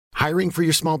Hiring for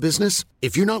your small business?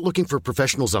 If you're not looking for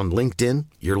professionals on LinkedIn,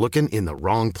 you're looking in the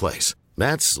wrong place.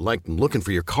 That's like looking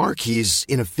for your car keys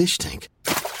in a fish tank.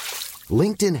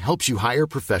 LinkedIn helps you hire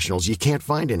professionals you can't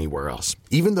find anywhere else,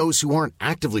 even those who aren't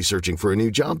actively searching for a new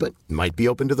job but might be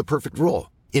open to the perfect role.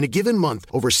 In a given month,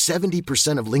 over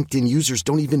 70% of LinkedIn users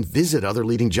don't even visit other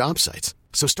leading job sites.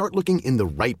 So start looking in the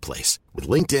right place. With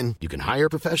LinkedIn, you can hire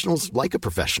professionals like a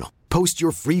professional. Post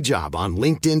your free job on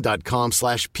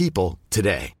linkedin.com/people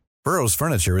today. Burrow's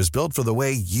furniture is built for the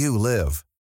way you live.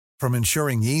 From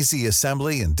ensuring easy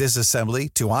assembly and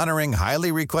disassembly to honoring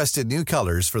highly requested new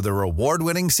colors for their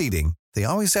award-winning seating, they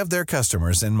always have their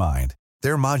customers in mind.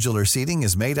 Their modular seating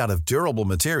is made out of durable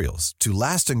materials to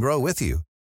last and grow with you.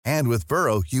 And with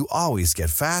Burrow, you always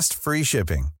get fast, free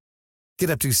shipping.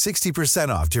 Get up to 60%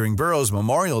 off during Burrow's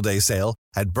Memorial Day sale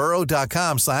at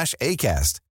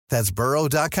burrow.com/ACAST. That's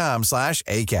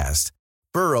burrow.com/ACAST.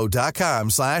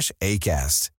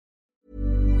 burrow.com/ACAST.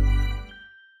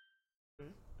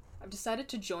 I've decided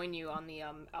to join you on the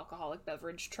alcoholic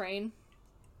beverage train.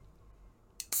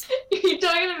 Are you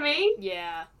talking to me?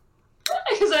 Yeah.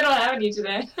 Because I don't have any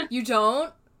today. You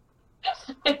don't?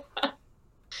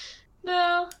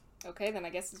 No. Okay, then I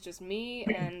guess it's just me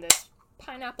and this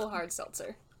pineapple hard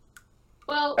seltzer.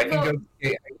 Well, I can go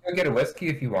get a whiskey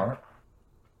if you want.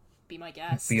 Be my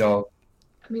guest. I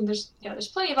mean, there's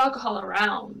plenty of alcohol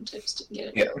around. I just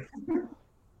didn't get it. Yeah.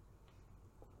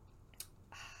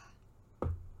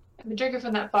 I've been drinking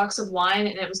from that box of wine,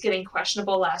 and it was getting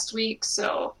questionable last week,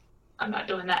 so I'm not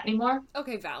doing that anymore.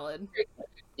 Okay, valid.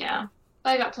 Yeah. But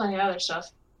I got plenty of other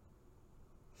stuff.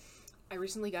 I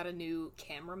recently got a new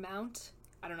camera mount.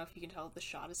 I don't know if you can tell the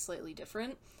shot is slightly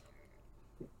different,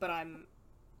 but I'm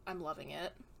loving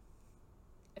it.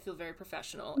 I feel very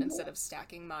professional instead of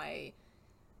stacking my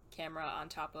camera on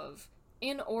top of,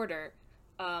 in order,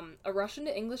 a Russian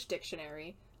to English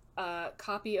dictionary, a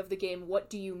copy of the game What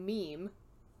Do You Meme,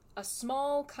 a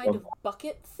small kind of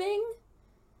bucket thing,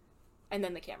 and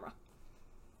then the camera.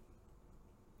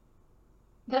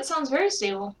 That sounds very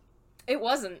stable. It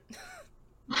wasn't.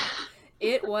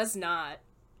 It was not.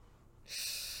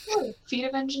 Feat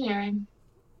of engineering.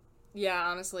 Yeah,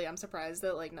 honestly, I'm surprised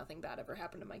that, nothing bad ever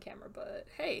happened to my camera, but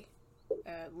hey,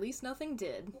 at least nothing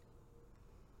did.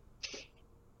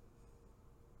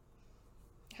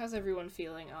 How's everyone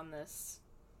feeling on this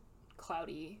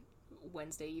cloudy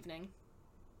Wednesday evening?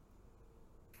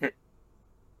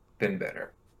 Been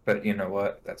better. But you know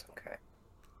what? That's okay.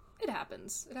 It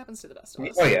happens. It happens to the best of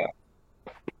us. Oh, yeah.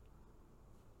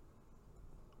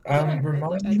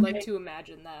 I'd like to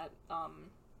imagine that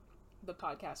the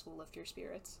podcast will lift your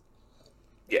spirits.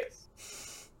 Yes.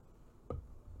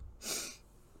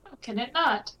 How can it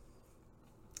not?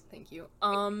 Thank you.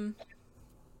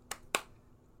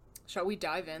 Shall we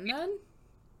dive in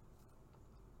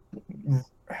then?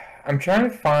 I'm trying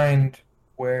to find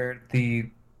where the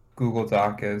Google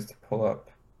Doc is to pull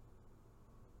up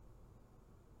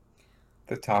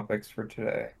the topics for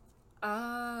today.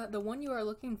 The one you are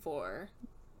looking for,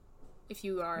 if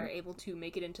you are able to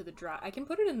make it into the drive, I can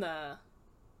put it in the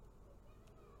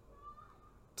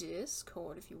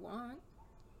Discord if you want.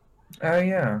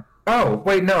 Yeah. Oh,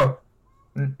 wait, no.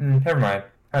 Never mind.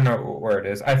 I know where it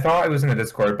is. I thought it was in the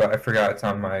Discord, but I forgot it's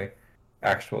on my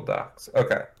actual docs.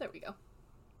 Okay. There we go.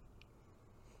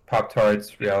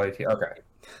 Pop-Tarts, reality. Okay.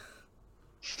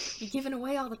 You're giving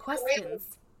away all the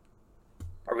questions.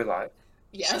 Are we live?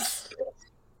 Yes.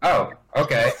 Oh,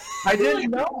 okay. I didn't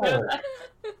know.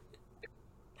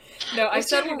 No, I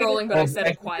said we're rolling, but I said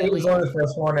it quietly. It was only the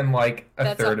first one and a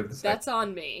third of the second. That's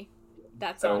on me.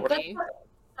 That's on me.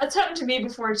 That's happened to me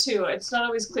before, too. It's not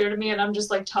always clear to me, and I'm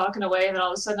just, talking away, and then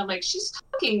all of a sudden I'm like, she's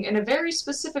talking in a very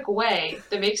specific way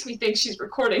that makes me think she's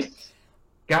recording.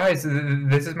 Guys,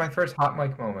 this is my first hot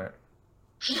mic moment.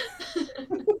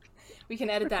 We can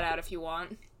edit that out if you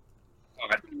want.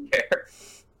 I don't care.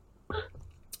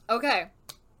 Okay.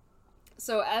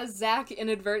 So, as Zach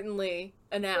inadvertently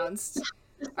announced,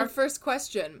 our first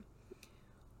question.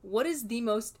 What is the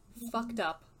most fucked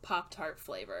up Pop-Tart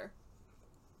flavor?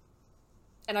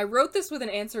 And I wrote this with an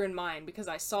answer in mind because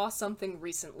I saw something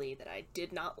recently that I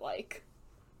did not like.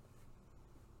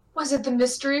 Was it the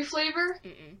mystery flavor?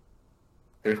 Mm-mm.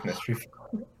 There's mystery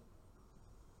flavor.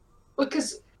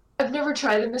 Because I've never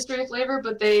tried the mystery flavor,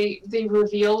 but they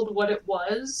revealed what it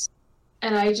was,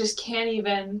 and I just can't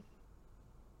even...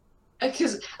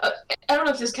 Because I don't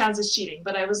know if this counts as cheating,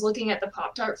 but I was looking at the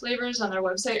Pop-Tart flavors on their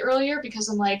website earlier because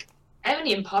I'm like, I haven't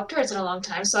eaten Pop-Tarts in a long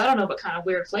time, so I don't know what kind of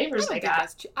weird flavors they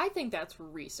got. I think that's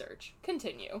research.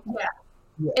 Continue. Yeah.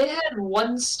 It had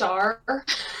 1 star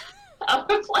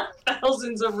out of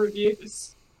thousands of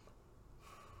reviews.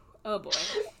 Oh boy.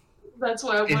 That's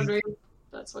why I'm Is- wondering if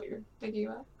that's what you're thinking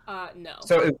about. No.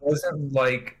 So it wasn't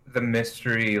like the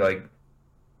mystery, like,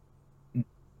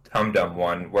 Tum Dum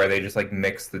one, where they just, like,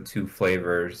 mix the two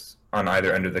flavors on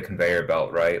either end of the conveyor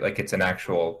belt, right? Like, it's an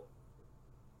actual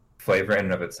flavor in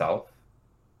and of itself.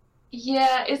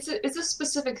 Yeah, it's a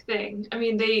specific thing. I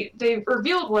mean, they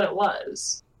revealed what it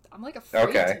was. I'm like afraid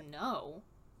Okay. to know.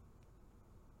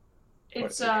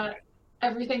 It's What's it?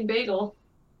 everything bagel.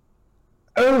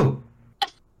 Oh!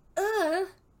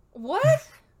 What?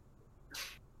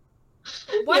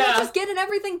 Why Yeah. not just get an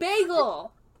everything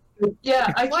bagel?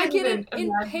 Yeah, I Why can't get even it in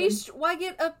imagine. pastry? Why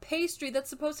get a pastry that's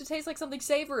supposed to taste like something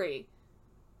savory?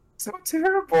 So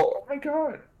terrible. Oh my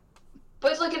god.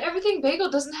 But like an everything bagel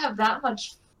doesn't have that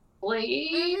much Mm-hmm.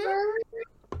 flavor.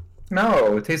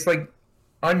 No, it tastes like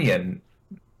onion.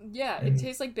 Yeah, it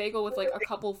tastes like bagel with like a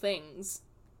couple things.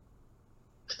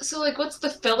 So like, what's the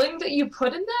filling that you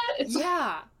put in that? It's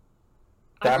Yeah.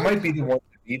 That I might be the one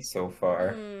to beat so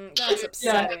far. That's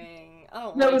upsetting. I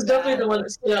don't that like was definitely that. the one that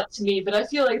stood out to me. But I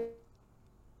feel like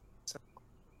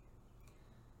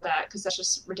that because that's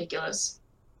just ridiculous.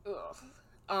 Ugh.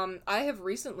 I have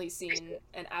recently seen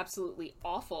an absolutely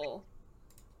awful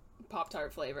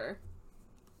Pop-Tart flavor.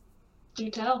 Do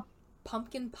tell.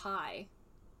 Pumpkin pie.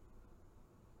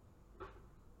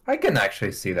 I can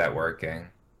actually see that working.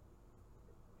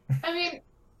 I mean,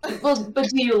 well, but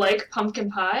do you like pumpkin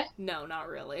pie? No, not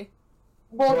really.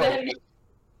 Well, Well, then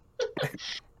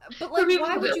But like, people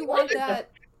why would that you want like it.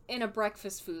 that in a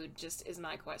breakfast food? Just is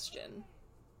my question.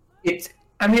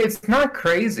 I mean, it's not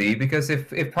crazy because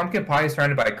if pumpkin pie is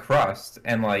surrounded by crust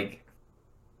and like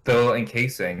the little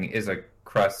encasing is a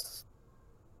crust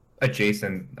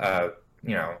adjacent,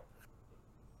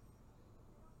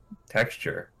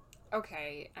 texture.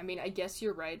 Okay, I mean, I guess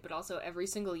you're right, but also every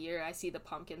single year I see the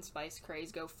pumpkin spice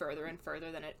craze go further and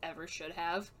further than it ever should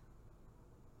have.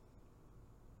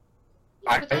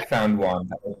 I found one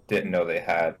that I didn't know they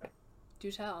had.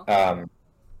 Do tell.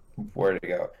 Where to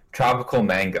go? Tropical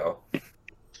mango.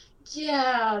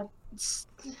 yeah, it's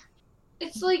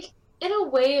like in a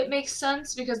way it makes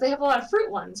sense because they have a lot of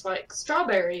fruit ones like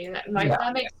strawberry, and that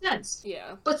makes sense.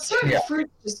 Yeah. But certain Yeah.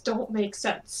 fruits just don't make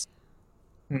sense.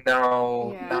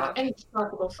 No, Yeah. not Any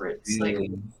tropical fruits, like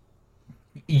really.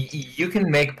 You can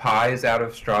make pies out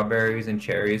of strawberries and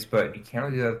cherries, but you can't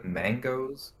really do that with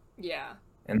mangoes. Yeah.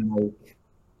 And like,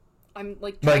 I'm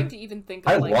like trying Like, to even think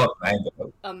I of like love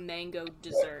mango. a mango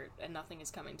dessert, and nothing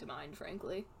is coming to mind,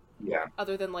 frankly. Yeah.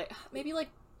 Other than like maybe like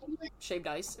shaved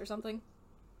ice or something.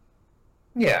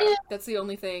 Yeah. That's the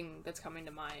only thing that's coming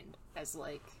to mind as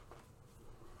like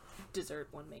dessert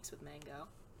one makes with mango.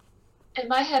 in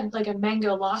my head, like a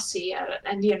mango lassi at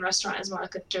an Indian restaurant is more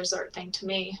like a dessert thing to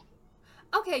me.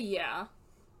 Okay, yeah.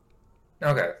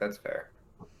 Okay, that's fair.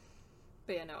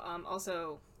 But yeah, no,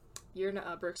 also, you're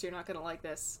not, Brooks, you're not gonna like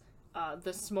this.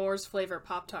 The s'mores flavor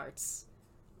Pop-Tarts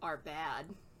are bad.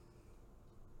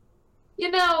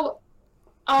 You know,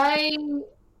 I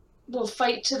will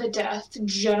fight to the death,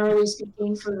 generally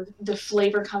speaking, for the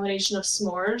flavor combination of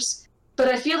s'mores, but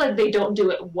I feel like they don't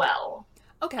do it well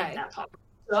in Okay. that pop.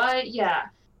 So I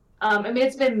mean,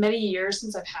 it's been many years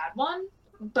since I've had one,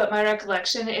 but my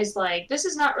recollection is like, this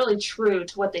is not really true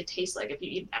to what they taste like if you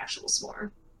eat an actual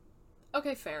s'more.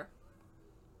 Okay, fair.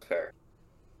 Fair.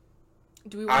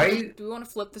 Do we want to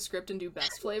flip the script and do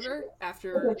best flavor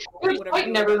after Good whatever point,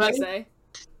 you were about to everybody. say?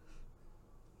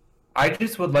 I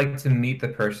just would like to meet the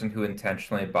person who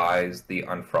intentionally buys the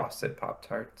unfrosted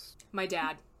Pop-Tarts. My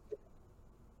dad.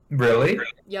 Really?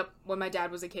 Yep, when my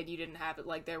dad was a kid, you didn't have it.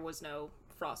 Like, there was no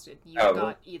frosted. You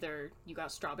Oh.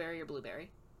 got strawberry or blueberry.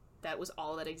 That was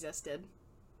all that existed.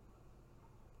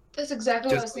 That's exactly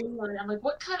what I was Just- thinking. I'm like,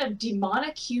 what kind of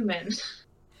demonic human,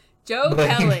 Joe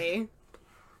Like- Kelly.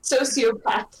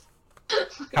 sociopath?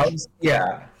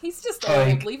 Yeah. He's just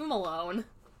Like- old. Leave him alone.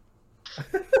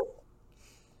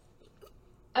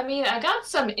 I mean, I got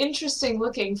some interesting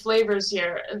looking flavors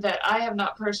here that I have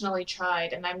not personally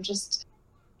tried, and I'm just,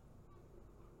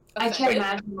 I can't Offended.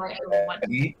 imagine my own one.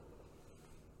 Confetti?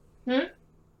 Hmm?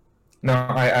 No,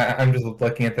 I'm just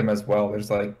looking at them as well. There's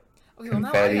like Okay, well, now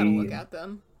I gotta confetti. look at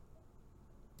them.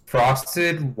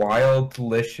 frosted, wild,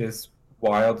 delicious,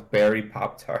 wild berry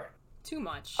Pop-Tart. Too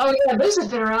much. Oh yeah, those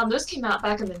have been around. Those came out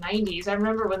back in the 90s. I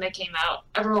remember when they came out.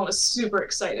 Everyone was super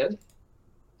excited.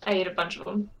 I ate a bunch of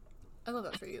them. I love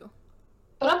that for you.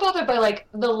 But I'm bothered by, like,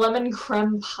 the lemon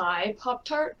creme pie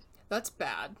Pop-Tart. That's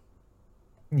bad,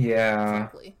 Yeah.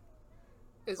 frankly.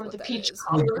 Is Or what the that peach is.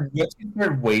 cobbler. Once you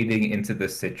start wading into the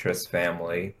citrus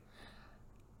family,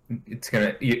 you're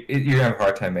gonna have a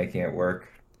hard time making it work.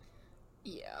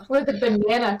 Yeah. Or the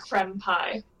banana creme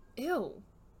pie. Ew.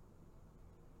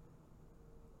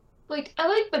 like, I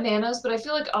like bananas, but I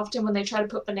feel like often when they try to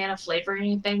put banana flavoring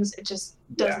in things, it just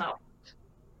does not.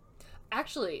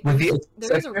 Actually, With the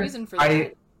there's a exception- reason for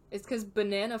that. It's because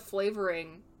banana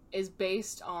flavoring is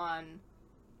based on,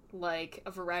 like,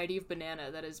 a variety of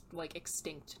banana that is, like,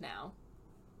 extinct now.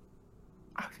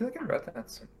 I feel like I read that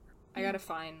somewhere. I gotta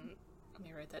find... Let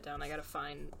me write that down. I gotta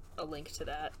find a link to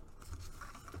that.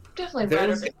 Definitely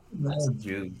better. There's no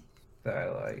juice that I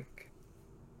like.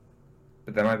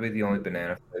 But that might be the only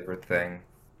banana flavored thing.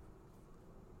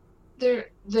 The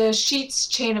Sheetz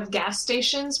chain of gas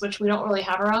stations, which we don't really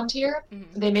have around here,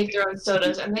 Mhm. they make their own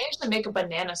sodas, and they actually make a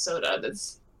banana soda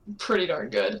that's pretty darn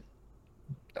good.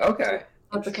 Okay.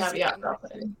 That's the caveat.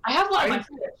 I have one in my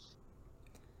fridge.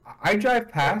 I drive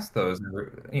past those,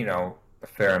 you know, a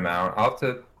fair amount. I'll have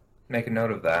to make a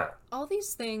note of that. All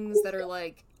these things that are,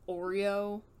 like,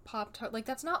 Oreo Pop-Tart, like,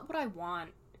 that's not what I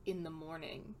want in the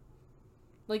morning.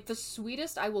 Like, the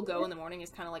sweetest I will go in the morning is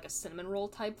kind of like a cinnamon roll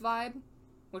type vibe,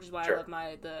 which is why Sure. I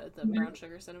love the brown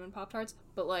sugar cinnamon Pop-Tarts.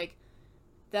 But, like,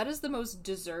 that is the most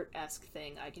dessert-esque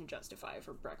thing I can justify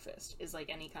for breakfast, is, like,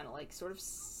 any kind of, like, sort of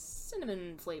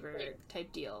cinnamon flavor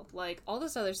type deal. Like, all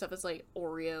this other stuff is, like,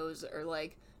 Oreos or,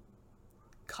 like,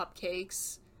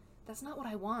 cupcakes. That's not what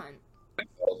I want.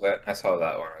 I saw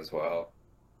that one as well.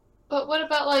 But what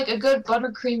about, like, a good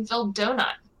buttercream-filled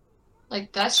donut?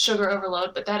 Like, that's sugar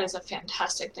overload, but that is a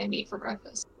fantastic thing to eat for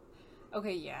breakfast.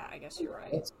 Okay, yeah, I guess you're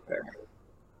right. That's fair.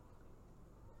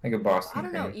 Like a Boston I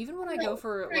don't know, cream. even when I go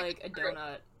for, like, a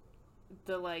donut,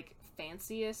 the, like,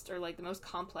 fanciest or, like, the most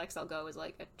complex I'll go is,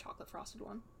 like, a chocolate frosted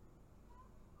one.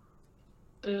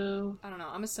 Boo. I don't know,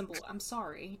 I'm a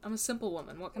simple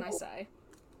woman, what can I say?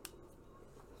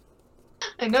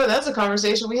 I know, that's a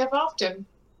conversation we have often.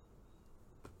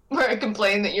 Where I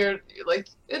complain that you're like,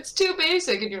 it's too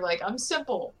basic, and you're like, I'm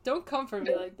simple. Don't come for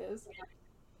me like this.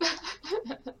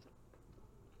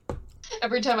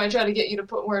 Every time I try to get you to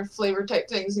put more flavor type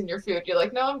things in your food, you're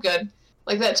like, no, I'm good.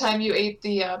 Like that time you ate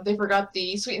they forgot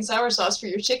the sweet and sour sauce for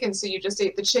your chicken, so you just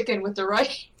ate the chicken with the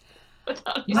rice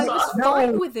without any I sauce. was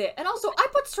fine with it, and also, I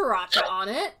put sriracha on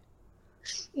it!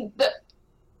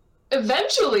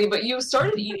 Eventually, but you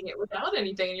started eating it without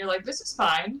anything, and you're like, this is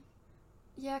fine.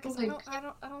 Yeah, because Like- I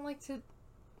don't like to...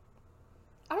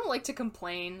 I don't like to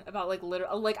complain about, like,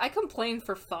 like, I complain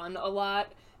for fun a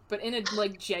lot, but in a,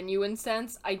 like, genuine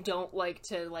sense, I don't like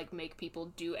to, like, make people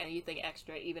do anything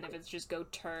extra, even if it's just go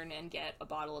turn and get a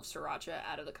bottle of sriracha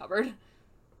out of the cupboard.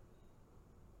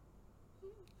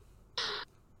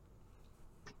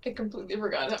 I completely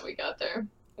forgot how we got there.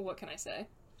 What can I say?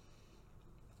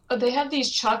 Oh, they have these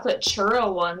chocolate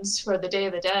churro ones for the Day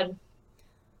of the Dead.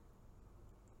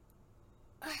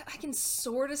 I can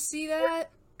sort of see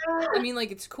that. I mean,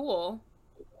 like, it's cool.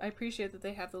 I appreciate that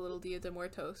they have the little Dia de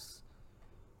Muertos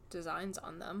designs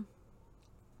on them.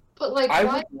 But, like, I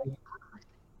why? would-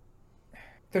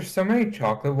 There's so many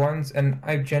chocolate ones, and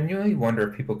I genuinely wonder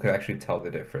if people could actually tell the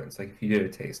difference. Like, if you did a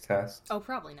taste test. Oh,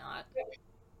 probably not.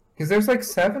 Because there's like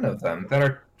 7 of them that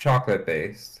are chocolate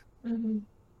based. Mm-hmm.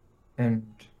 And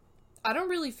I don't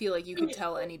really feel like you could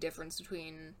tell any difference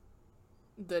between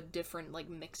the different, like,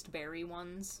 mixed berry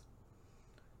ones.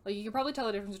 Like, you could probably tell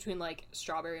the difference between, like,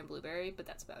 strawberry and blueberry, but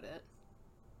that's about it.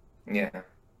 yeah.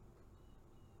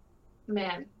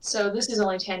 Man, so this is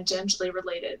only tangentially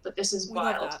related, but this is We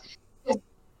love wild. that.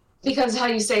 Because how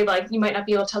you say, like, you might not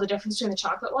be able to tell the difference between the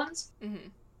chocolate ones. Mm-hmm.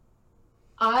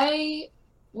 I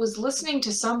was listening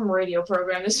to some radio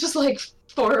program. This was like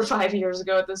 4 or 5 years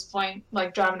ago at this point,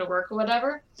 like driving to work or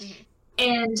whatever. Mhm.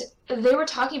 And they were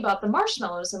talking about the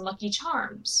marshmallows and Lucky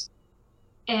Charms.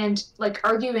 And like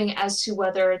arguing as to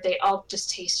whether they all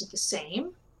just tasted the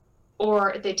same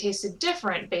or they tasted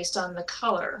different based on the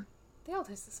color. They all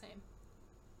taste the same.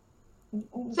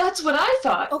 That's what I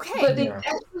thought. Okay. But, Yeah.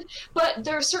 but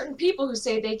there are certain people who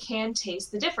say they can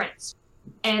taste the difference.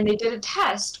 And they did a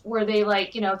test where they,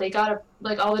 like, you know, they got,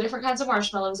 like, all the different kinds of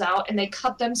marshmallows out, and they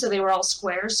cut them so they were all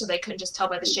squares so they couldn't just tell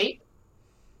by the shape.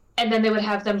 And then they would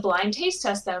have them blind taste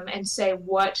test them and say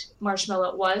what marshmallow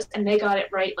it was, and they got it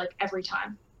right, like, every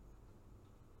time.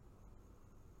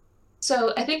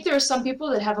 So I think there are some people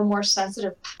that have a more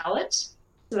sensitive palate, so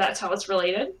that's how it's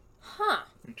related. Huh.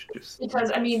 Interesting.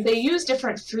 Because, I mean, they use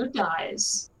different food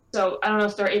dyes, so I don't know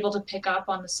if they're able to pick up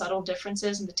on the subtle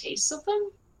differences in the tastes of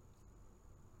them.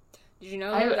 Did you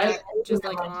know I that just, know.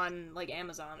 like, on, like,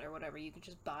 Amazon or whatever, you can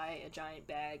just buy a giant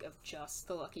bag of just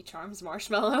the Lucky Charms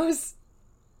marshmallows?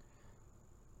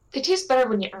 They taste better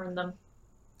when you earn them.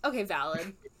 Okay,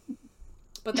 valid.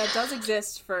 But that does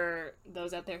exist for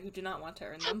those out there who do not want to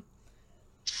earn them.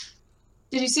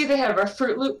 Did you see they have a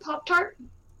Fruit Loop Pop-Tart?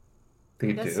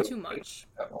 They That's do. too much.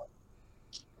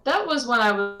 That was one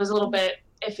I was a little bit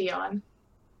iffy on.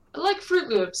 I like Fruit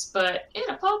Loops, but in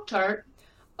a Pop-Tart.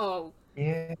 Oh,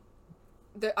 Yeah.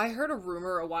 I heard a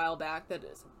rumor a while back that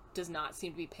does not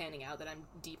seem to be panning out that I'm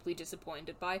deeply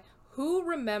disappointed by. Who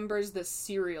remembers the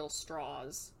cereal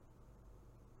straws?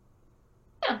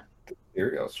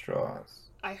 Cereal straws.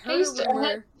 I heard a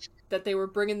rumor that they were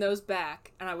bringing those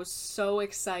back, and I was so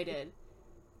excited.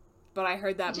 But I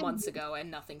heard that months ago, and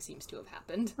nothing seems to have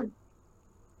happened.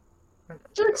 I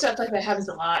feel like stuff like that happens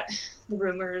a lot. The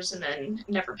rumors, and then it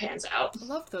never pans out. I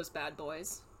loved those bad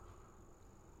boys.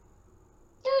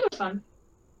 Yeah, they were fun.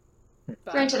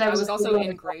 But Granted, I I was was also cool.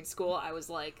 in grade school. I was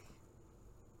like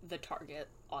the target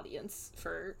audience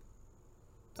for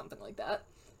something like that.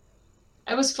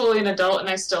 I was fully an adult, and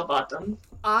I still bought them.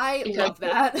 I because love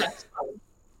that. That's fun.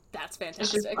 That's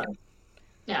It's just fantastic. fun.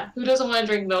 Yeah, who doesn't want to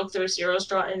drink milk through a cereal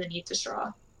straw and then eat the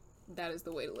straw? That is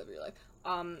the way to live your life.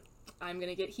 I'm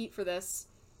gonna get heat for this.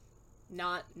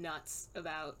 Not nuts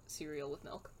about cereal with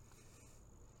milk.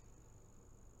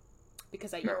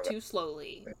 Because I eat too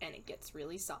slowly, and it gets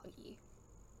really soggy.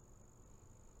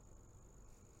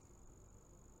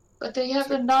 But they have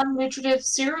a non-nutritive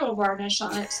cereal varnish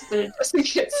on it so that it doesn't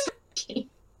get sticky.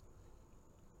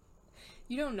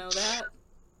 You don't know that?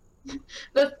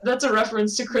 That's a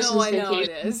reference to Christmas No, I know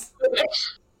Vacation. it is.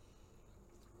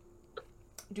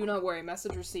 Do not worry,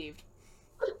 message received.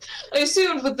 I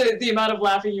assumed with the amount of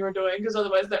laughing you were doing, because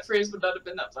otherwise that phrase would not have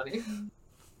been that funny.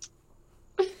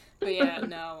 But yeah,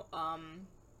 no,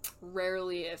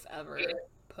 rarely, if ever,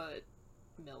 put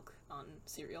milk on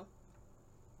cereal.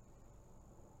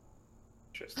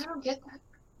 I don't get that.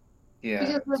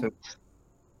 Yeah. Because, So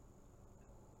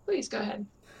Please, go ahead.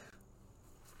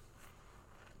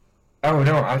 oh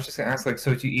no, I was just gonna ask, like,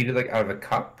 so do you eat it like out of a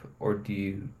cup, or do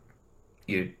you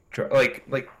eat it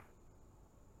like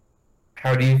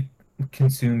how do you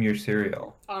consume your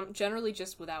cereal? Generally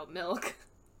just without milk.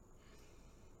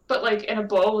 But, like, in a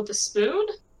bowl with a spoon?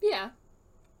 Yeah.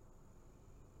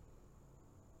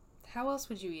 How else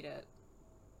would you eat it?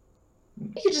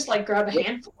 You could just, like, grab a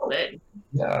handful of it.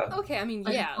 Yeah. Okay, I mean,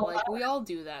 yeah, like, we all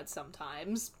do that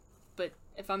sometimes. But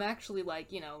if I'm actually, like,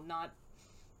 not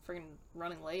friggin'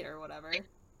 running late or whatever,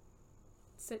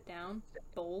 sit down,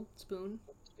 bowl, spoon.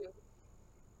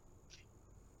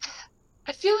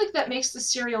 I feel like that makes the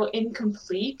cereal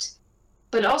incomplete,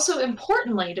 but also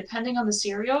importantly, depending on the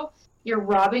cereal, you're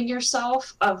robbing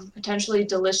yourself of potentially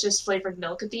delicious flavored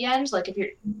milk at the end. Like if you're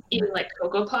eating like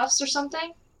Cocoa Puffs or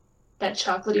something, that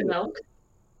chocolatey milk.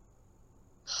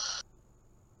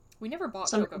 We never bought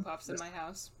Some- Cocoa Puffs in my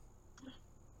house.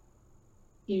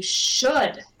 You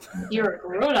should. You're a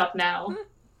grown up now.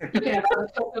 You can have all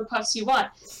the Cocoa Puffs you want.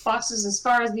 Boxes as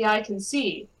far as the eye can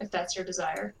see, if that's your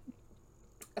desire.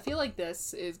 I feel like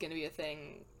this is going to be a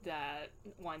thing that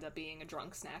winds up being a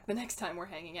drunk snack the next time we're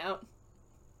hanging out.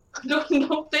 Don't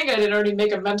think I didn't already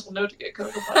make a mental note to get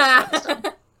Cocoa Puffs next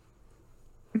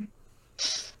time.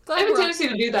 I have a tendency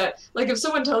to do that. Like, if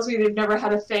someone tells me they've never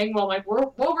had a thing, well, I'm like,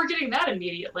 we're getting that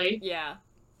immediately. Yeah.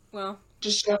 Well,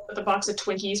 Just show up with a box of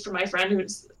Twinkies for my friend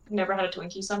who's never had a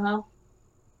Twinkie somehow.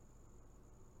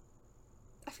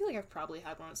 I feel like I've probably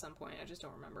had one at some point. I just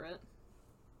don't remember it.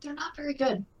 They're not very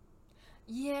good.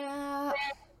 Yeah.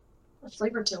 What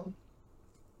flavor to them?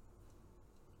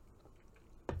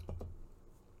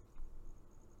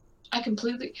 I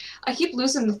keep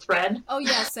losing the thread. Oh,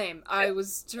 yeah, same. I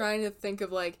was trying to think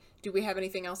of, like, do we have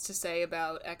anything else to say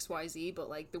about XYZ? But,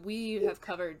 like, we have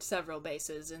covered several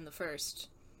bases in the first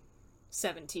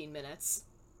 17 minutes.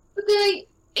 But then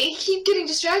I keep getting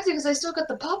distracted because I still got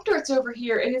the Pop-Tarts over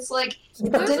here, and it's like...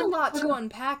 There's a lot to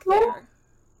unpack there.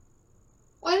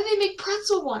 Why do they make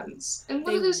pretzel ones? And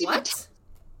what are those even? What?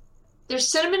 There's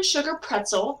cinnamon sugar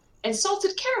pretzel and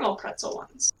salted caramel pretzel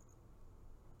ones.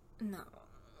 No.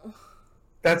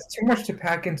 That's too much to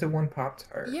pack into one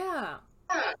Pop-Tart. Yeah.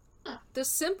 The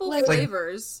simple Like-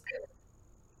 flavors,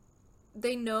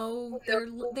 they know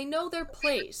their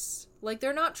place. Like,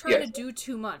 they're not trying Yes. to do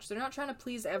too much. They're not trying to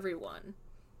please everyone.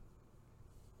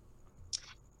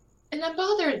 And I'm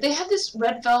bothered. They have this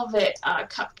red velvet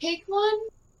cupcake one,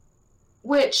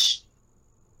 which,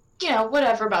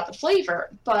 whatever about the flavor.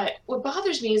 But what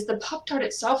bothers me is the Pop-Tart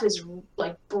itself is,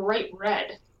 like, bright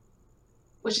red,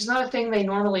 which is not a thing they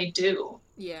normally do.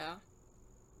 Yeah.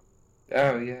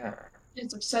 Oh yeah.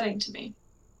 It's upsetting to me.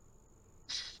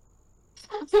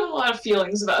 I have a lot of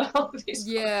feelings about all of these.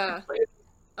 Yeah.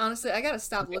 Honestly, I gotta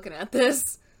stop looking at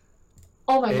this.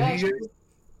 Oh my Have gosh. you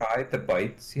tried the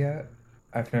bites yet?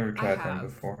 I've never tried them have.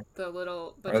 before. The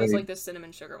little, but Are just they- like the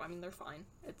cinnamon sugar. I mean, they're fine.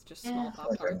 It's just small Yeah.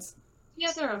 Pop-Tarts.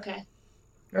 Yeah, they're okay.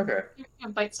 Okay.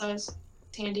 Bite size.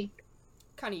 It's handy.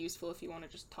 kind of useful if you want to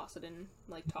just toss it in,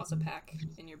 like toss a pack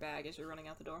in your bag as you're running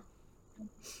out the door.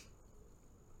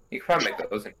 You could probably make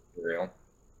those into cereal.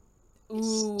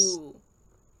 Ooh,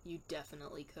 you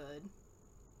definitely could.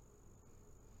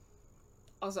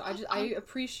 Also, I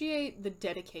appreciate the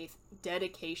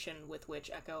dedication with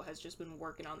which Echo has just been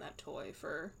working on that toy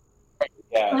for.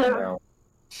 Yeah, no.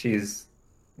 She's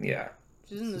in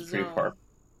the zone.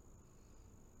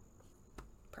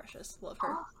 Precious, love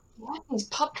her. Oh, yeah, these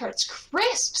Pop-Tarts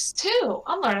crisps too.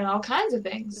 I'm learning all kinds of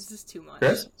things. This is too much.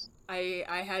 Crisps? I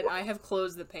have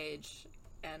closed the page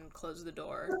and closed the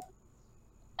door.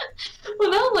 Well,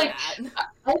 no, like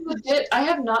I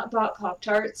have not bought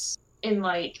Pop-Tarts in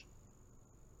like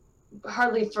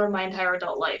hardly for my entire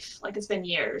adult life. Like it's been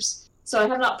years, so I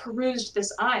have not perused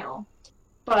this aisle.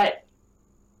 But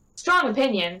strong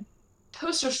opinion,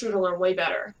 toaster strudel are way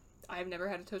better. I have never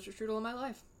had a toaster strudel in my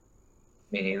life.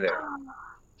 Me neither.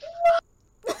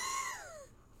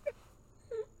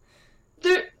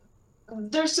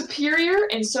 They're superior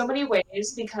in so many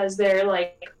ways because they're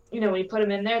like, you know, when you put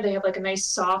them in there, they have like a nice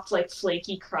soft, like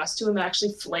flaky crust to them. It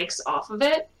actually flakes off of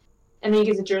it, and then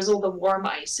you get to drizzle the warm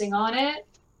icing on it,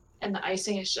 and the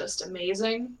icing is just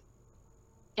amazing.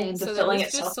 And the so filling this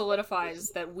itself just solidifies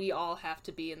that we all have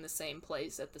to be in the same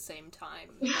place at the same time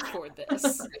for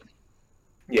this.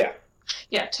 Yeah.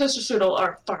 Yeah, toaster strudel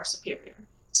are far superior.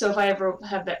 So if I ever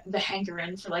have the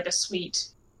hankering for like a sweet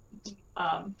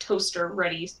toaster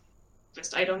ready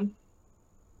just item,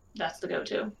 that's the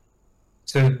go-to.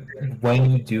 So when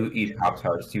you do eat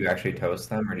Pop-Tarts, do you actually toast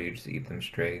them or do you just eat them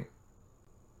straight?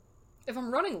 If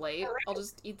I'm running late, I'll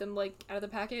just eat them like out of the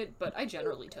packet, but I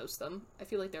generally toast them. I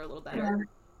feel like they're a little better.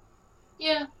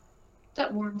 Yeah,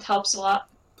 that warmth helps a lot.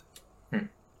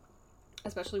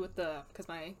 Especially with because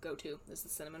my go-to is the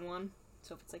cinnamon one.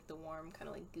 So if it's like the warm, kind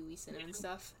of like gooey cinnamon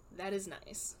stuff, that is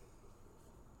nice.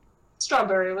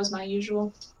 Strawberry was my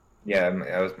usual. Yeah,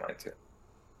 that was mine too.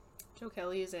 Joe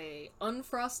Kelly is a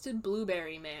unfrosted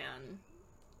blueberry man.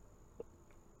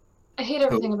 I hate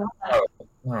everything about that.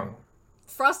 Oh.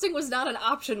 Frosting was not an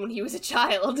option when he was a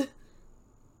child.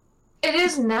 It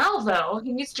is now, though.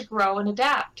 He needs to grow and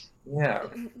adapt. Yeah.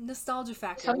 Nostalgia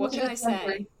factor. What can I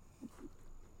say?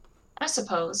 I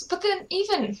suppose. But then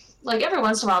even, like, every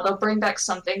once in a while, they'll bring back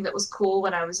something that was cool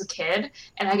when I was a kid,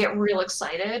 and I get real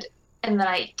excited, and then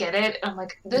I get it, and I'm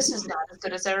like, this is not as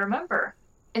good as I remember.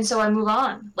 And so I move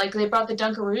on. Like, they brought the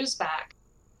Dunkaroos back.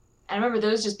 I remember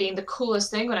those just being the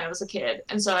coolest thing when I was a kid.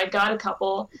 And so I got a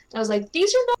couple, and I was like,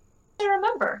 these are not what I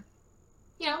remember.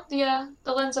 You know,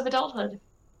 the lens of adulthood.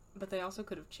 But they also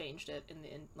could have changed it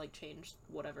changed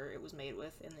whatever it was made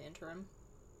with in the interim.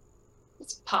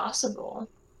 It's possible,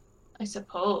 I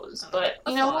suppose. But,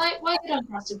 you know, why get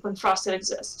unfrosted when frosted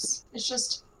exists? It's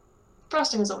just,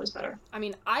 frosting is always better. I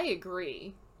mean, I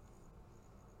agree.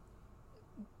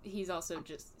 He's also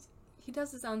he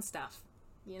does his own stuff,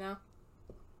 you know?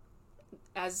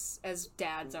 As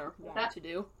dads are wont to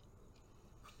do.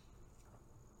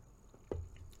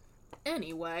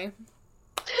 Anyway.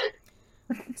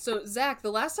 So, Zach, the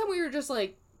last time we were just,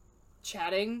 like,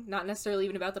 chatting, not necessarily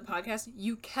even about the podcast,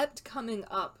 you kept coming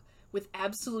up with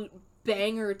absolute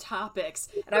banger topics.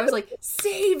 And I was like,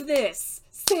 save this!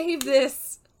 Save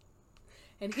this!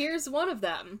 And here's one of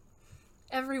them.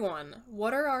 Everyone,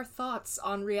 what are our thoughts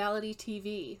on reality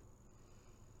TV?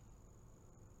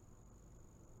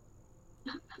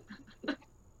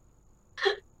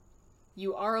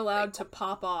 You are allowed to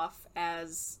pop off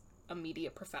as a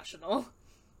media professional.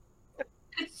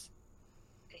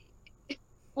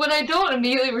 When I don't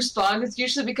immediately respond, it's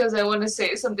usually because I want to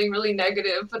say something really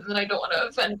negative, but then I don't want to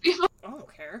offend people. I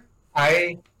don't care.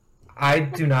 I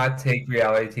do not take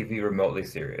reality TV remotely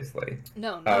seriously.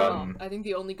 No. I think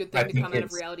the only good thing to come out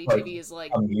of reality TV is,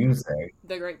 like, amusing.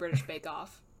 The Great British Bake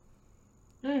Off.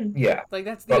 Yeah. Like,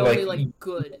 that's the only,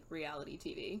 good reality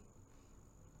TV.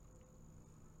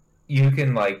 You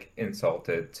can, like, insult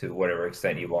it to whatever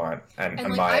extent you want, and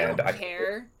on my end, I don't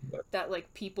care that,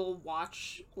 like, people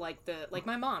watch, like,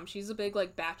 my mom, she's a big,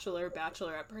 like,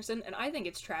 bachelorette person, and I think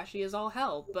it's trashy as all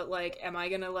hell, but, like, am I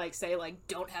gonna, like, say, like,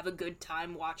 don't have a good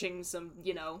time watching some,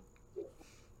 you know,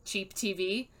 cheap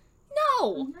TV?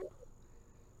 No!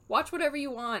 Watch whatever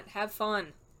you want, have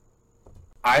fun.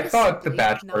 I thought The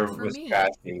Bachelor was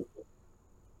trashy,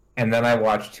 and then I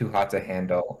watched Too Hot to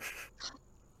Handle.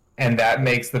 And that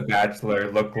makes The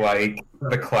Bachelor look like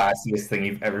the classiest thing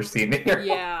you've ever seen in your life.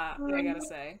 Yeah, I gotta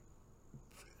say.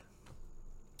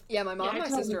 Yeah, my mom and my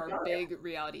sister are big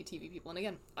reality TV people, and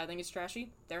again, I think it's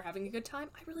trashy. They're having a good time.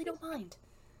 I really don't mind.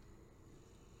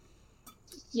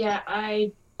 Yeah,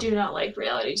 I do not like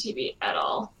reality TV at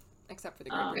all. Except for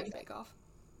the Great British Bake Off.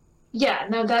 Yeah,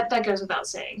 no, that goes without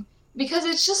saying. Because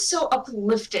it's just so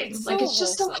uplifting. It's like, so it's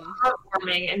just so wholesome.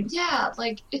 heartwarming. And yeah,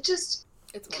 like, it just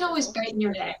can always brighten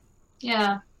your day.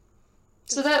 Yeah.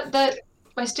 So that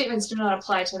my statements do not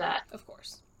apply to that. Of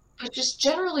course. But just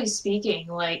generally speaking,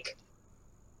 like,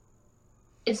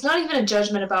 it's not even a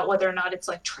judgment about whether or not it's,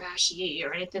 like, trashy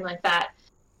or anything like that.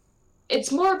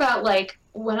 It's more about, like,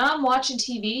 when I'm watching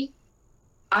TV,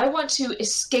 I want to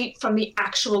escape from the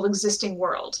actual existing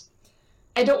world.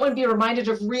 I don't want to be reminded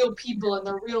of real people and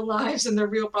their real lives and their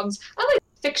real problems. I like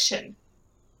fiction.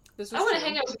 I want to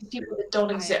hang out with people that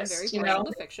don't exist, you know?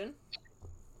 The fiction.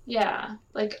 Yeah,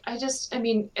 like, I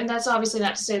mean, and that's obviously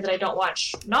not to say that I don't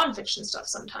watch nonfiction stuff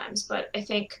sometimes, but I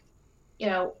think, you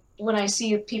know, when I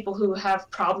see people who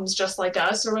have problems just like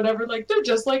us or whatever, like, they're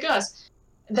just like us,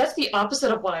 that's the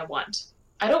opposite of what I want.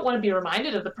 I don't want to be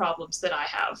reminded of the problems that I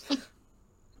have.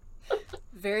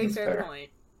 Very fair point.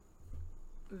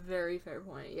 Very fair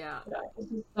point, yeah. It's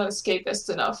not escapist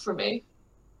enough for me.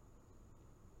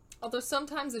 Although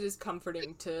sometimes it is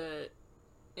comforting to,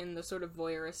 in the sort of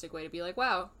voyeuristic way, to be like,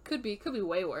 wow, could be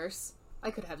way worse.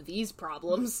 I could have these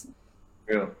problems.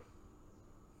 True.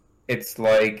 It's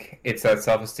like, it's that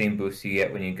self-esteem boost you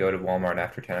get when you go to Walmart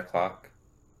after 10 o'clock.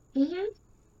 Mm-hmm.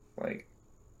 Like,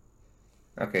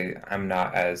 okay, I'm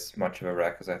not as much of a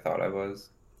wreck as I thought I was.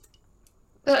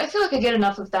 But I feel like I get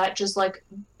enough of that just, like,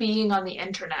 being on the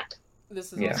internet.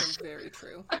 This is also very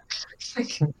true.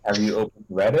 Have you opened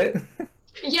Reddit?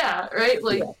 Yeah, right?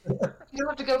 Like, you don't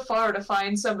have to go far to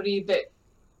find somebody that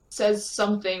says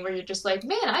something where you're just like,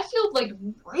 man, I feel, like,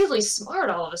 really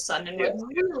smart all of a sudden and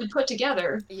really put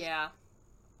together. Yeah.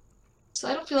 So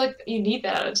I don't feel like you need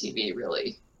that on TV,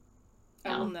 really.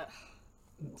 That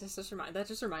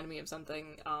just reminded me of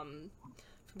something, from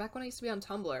back when I used to be on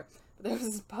Tumblr. There was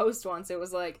this post once, it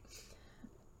was like,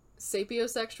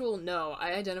 sapiosexual? No,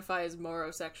 I identify as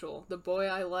morosexual. The boy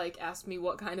I like asked me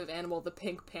what kind of animal the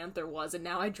Pink Panther was, and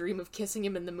now I dream of kissing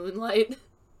him in the moonlight.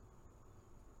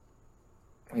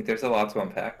 Wait, there's a lot to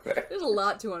unpack there. There's a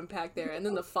lot to unpack there, and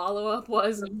then the follow-up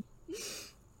was,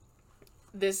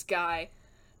 this guy,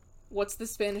 what's the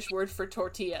Spanish word for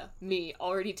tortilla? Me,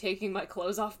 already taking my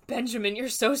clothes off. Benjamin, you're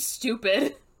so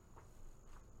stupid.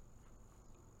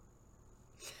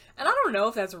 And I don't know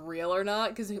if that's real or not,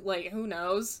 because, like, who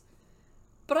knows?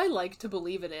 But I like to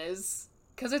believe it is,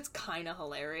 because it's kind of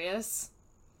hilarious.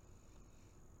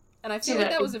 And I feel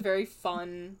like that was a very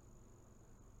fun,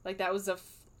 like, that was a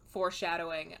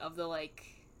foreshadowing of the, like,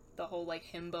 the whole, like,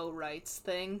 himbo rights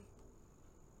thing.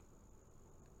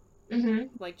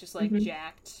 Mm-hmm. Like, just, like,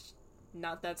 jacked,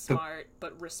 not that smart,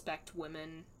 but respect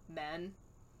women, men.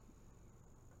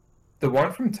 The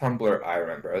one from Tumblr I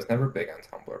remember, I was never big on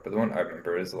Tumblr, but the one I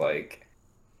remember is like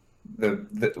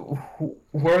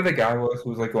whoever the guy was who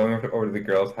was like going over to the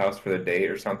girl's house for the date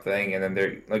or something, and then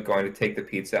they're like going to take the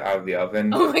pizza out of the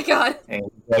oven. Oh my god! And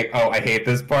he's like, oh, I hate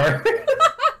this part.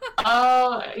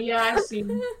 Oh yeah, I've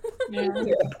seen. Yeah.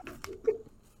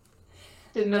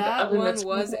 Didn't know that one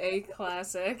was a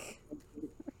classic.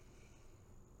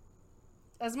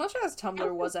 As much as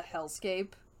Tumblr was a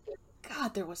hellscape,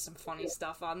 God, there was some funny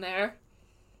stuff on there.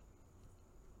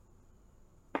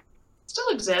 Still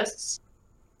exists.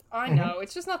 I know,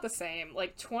 it's just not the same.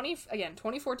 Like,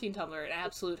 2014 Tumblr, an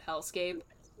absolute hellscape.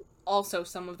 Also,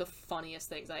 some of the funniest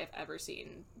things I have ever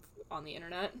seen on the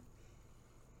internet.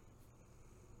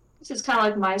 This is kind of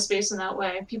like MySpace in that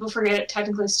way. People forget it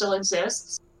technically still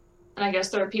exists. And I guess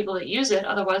there are people that use it,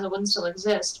 otherwise it wouldn't still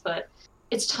exist, but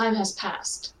its time has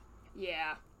passed.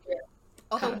 Yeah.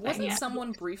 Although, wasn't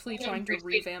someone briefly trying to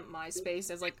revamp MySpace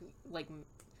as, like,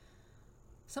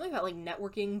 something about, like,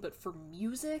 networking, but for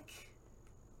music?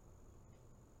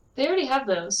 They already have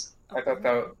those. I thought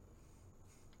that was...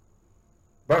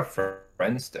 About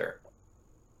Friendster.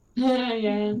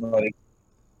 Yeah. Like,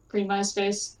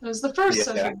 Pre-MySpace. It was the first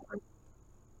social network.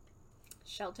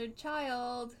 Sheltered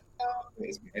child.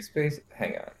 Is MySpace?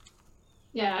 Hang on.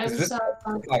 Yeah, Is this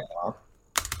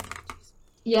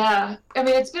yeah, I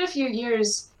mean, it's been a few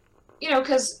years, you know,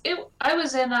 because I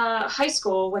was in high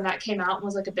school when that came out and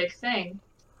was, like, a big thing.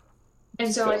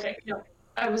 And so, like, you know,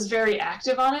 I was very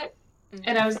active on it. Mm-hmm.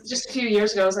 And I was, just a few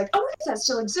years ago, I was like, oh, that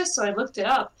still exists, so I looked it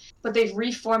up. But they've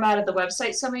reformatted the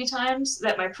website so many times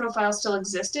that my profile still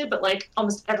existed, but, like,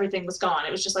 almost everything was gone.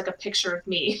 It was just, like, a picture of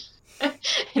me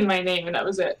in my name, and that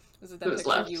was it. Was it that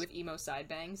picture of you with emo side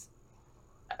bangs?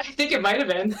 I think it might have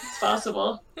been. It's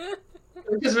possible.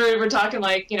 Because we're talking,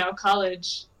 like, you know,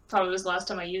 college probably was the last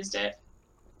time I used it.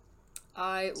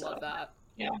 I love that.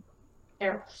 Yeah.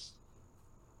 Hair.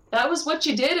 That was what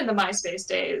you did in the MySpace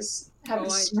days. Have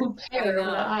swoop hair over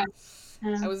the eye.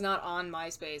 I was not on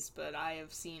MySpace, but I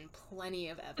have seen plenty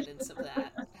of evidence of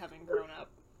that, having grown up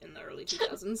in the early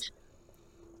 2000s.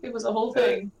 It was a whole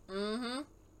thing.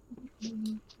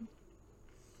 Mm-hmm.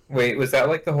 Wait, was that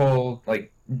like the whole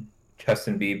like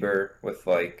Justin Bieber with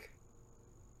like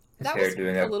his that hair was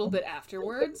doing a little bit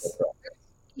afterwards.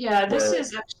 Yeah, this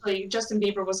is actually Justin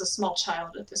Bieber was a small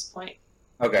child at this point.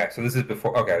 Okay, so this is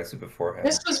before. Okay, this is before him.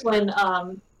 This was when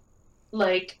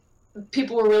like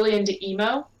people were really into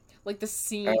emo. Like the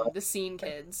scene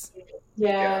kids.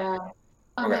 Yeah.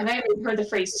 Oh Okay. man, I haven't heard the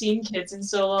phrase "scene kids" in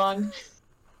so long.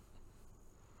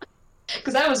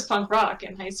 Because I was punk rock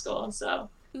in high school, so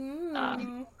you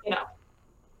know,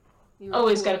 You were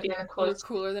always cooler- got to be in the you were quotes.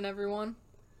 cooler than everyone.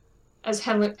 As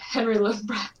Henry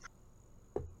I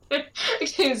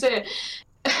can't even say it.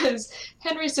 As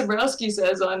Henry Sobrowski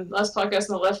says on Last Podcast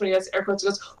on the Left when he has air quotes, he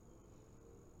goes,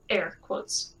 air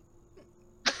quotes.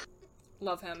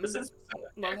 Love him. This is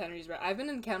Love Henry Zabrowski. I've been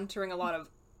encountering a lot of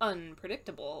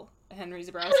unpredictable Henry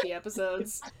Zabrowski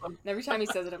episodes. And every time he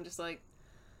says it, I'm just like,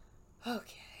 okay.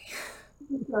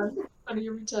 funny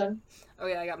every time. Oh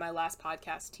yeah, I got my Last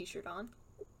Podcast t-shirt on.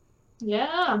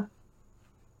 Yeah,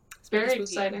 It's very spooky.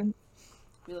 exciting.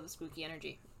 We love the spooky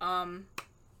energy.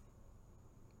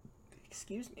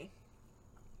 Excuse me.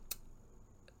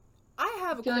 I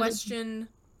have a feel like question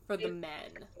for the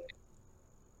men.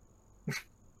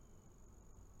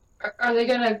 Are they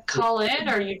gonna call in,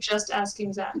 or are you just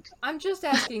asking Zach? I'm just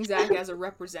asking Zach as a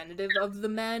representative of the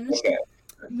men.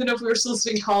 Even if we were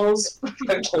soliciting calls.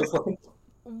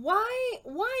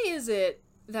 Why is it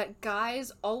that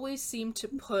guys always seem to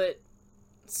put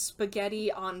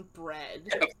spaghetti on bread?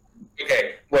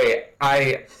 Okay, wait.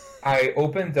 I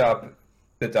opened up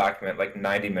the document like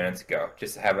 90 minutes ago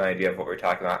just to have an idea of what we're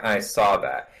talking about, and I saw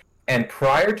that. And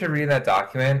prior to reading that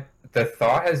document, the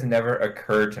thought has never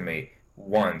occurred to me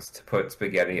once to put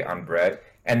spaghetti on bread.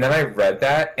 And then I read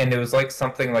that, and it was like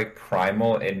something like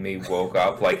primal in me woke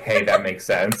up, like, hey, that makes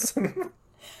sense.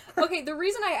 Okay, the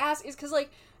reason I ask is because,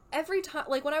 like, every time,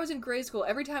 like, when I was in grade school,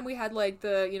 every time we had, like,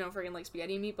 the, you know, friggin', like,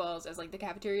 spaghetti and meatballs as, like, the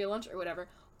cafeteria lunch or whatever,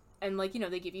 and, like, you know,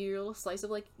 they give you your little slice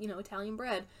of, like, you know, Italian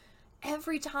bread,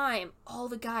 every time, all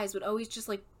the guys would always just,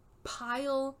 like,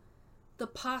 pile the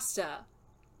pasta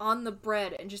on the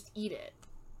bread and just eat it.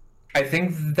 I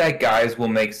think that guys will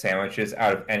make sandwiches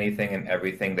out of anything and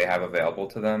everything they have available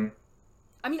to them.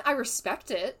 I mean, I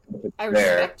respect it. I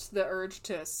There. respect the urge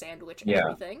to sandwich Yeah.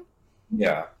 everything.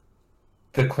 Yeah.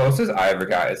 The closest I ever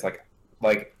got is like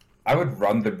I would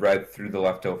run the bread through the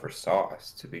leftover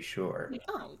sauce to be sure,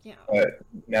 Oh, yeah. but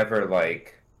never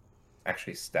like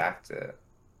actually stacked it.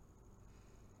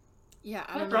 Yeah,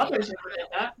 I My don't know. brothers never did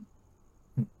that.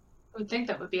 I would think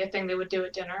that would be a thing they would do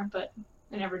at dinner, but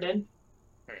they never did.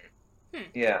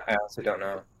 Yeah, I also don't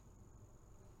know.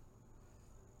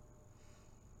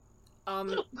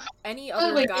 Any Oh,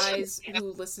 other wait, guys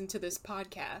who listen to this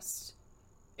podcast,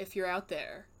 if you're out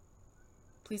there,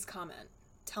 please comment.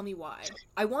 Tell me why.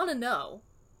 I want to know.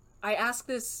 I ask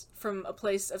this from a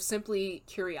place of simply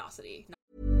curiosity.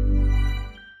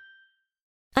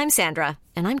 I'm Sandra,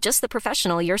 and I'm just the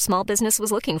professional your small business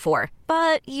was looking for.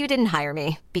 But you didn't hire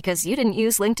me because you didn't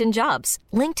use LinkedIn Jobs.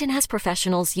 LinkedIn has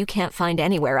professionals you can't find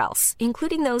anywhere else,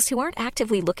 including those who aren't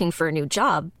actively looking for a new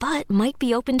job, but might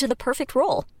be open to the perfect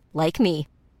role, like me.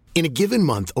 In a given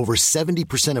month, over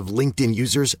 70% of LinkedIn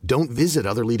users don't visit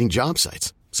other leading job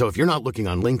sites. So if you're not looking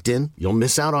on LinkedIn, you'll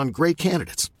miss out on great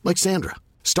candidates like Sandra.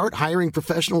 Start hiring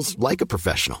professionals like a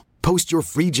professional. Post your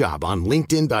free job on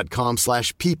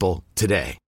linkedin.com/people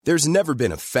today. There's never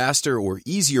been a faster or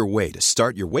easier way to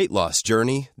start your weight loss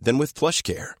journey than with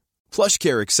PlushCare.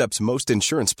 PlushCare accepts most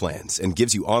insurance plans and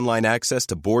gives you online access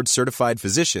to board-certified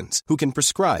physicians who can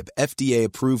prescribe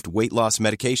FDA-approved weight loss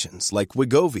medications like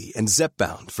Wegovy and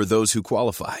Zepbound for those who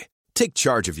qualify. Take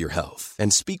charge of your health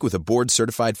and speak with a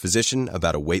board-certified physician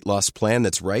about a weight loss plan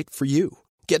that's right for you.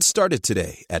 Get started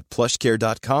today at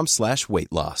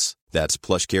plushcare.com/weight loss. That's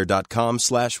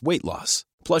plushcare.com/weight loss.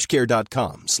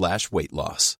 plushcare.com/weight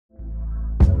loss.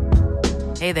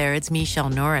 Hey there, it's Michelle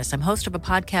Norris. I'm host of a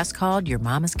podcast called Your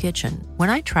Mama's Kitchen.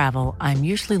 When I travel, I'm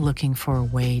usually looking for a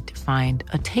way to find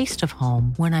a taste of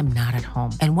home when I'm not at home.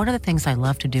 And one of the things I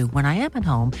love to do when I am at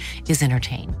home is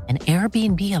entertain. And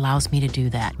Airbnb allows me to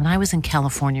do that. When I was in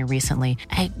California recently,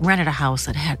 I rented a house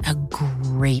that had a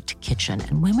great kitchen.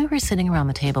 And when we were sitting around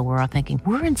the table, we're all thinking,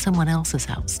 we're in someone else's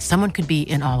house. Someone could be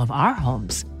in all of our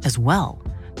homes as well.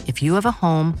 If you have a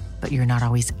home, but you're not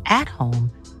always at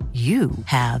home, you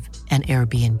have an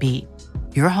Airbnb.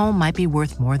 Your home might be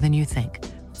worth more than you think.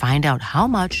 Find out how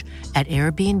much at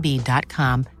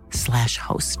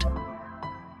airbnb.com/host.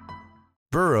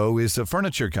 Burrow is a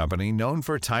furniture company known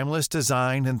for timeless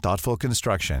design and thoughtful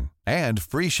construction, and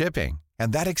free shipping,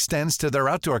 and that extends to their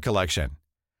outdoor collection.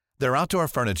 Their outdoor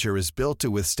furniture is built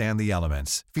to withstand the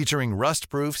elements, featuring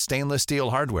rust-proof stainless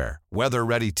steel hardware,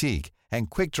 weather-ready teak, and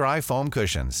quick-dry foam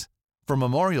cushions. For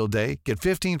Memorial Day, get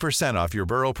 15% off your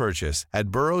Burrow purchase at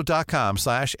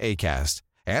burrow.com/ACAST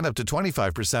and up to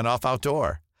 25% off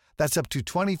outdoor. That's up to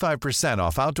 25%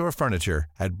 off outdoor furniture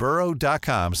at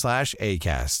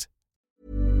burrow.com/ACAST.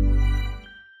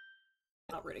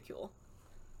 Not ridicule.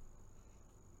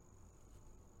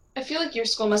 I feel like your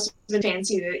school must have been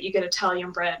fancy that you get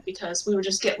Italian bread, because we would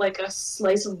just get like a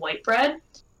slice of white bread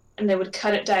and they would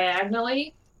cut it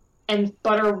diagonally and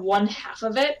butter one half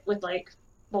of it with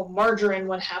margarine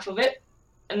one half of it,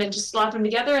 and then just slap them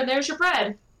together and there's your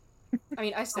bread. I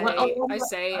mean, I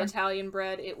say Italian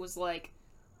bread, it was like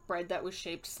bread that was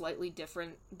shaped slightly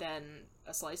different than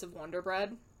a slice of Wonder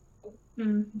Bread.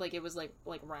 Mm. Like it was like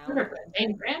round. Wonder Bread,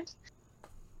 name brand.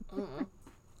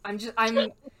 I'm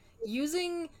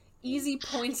using easy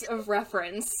points of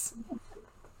reference.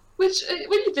 Which,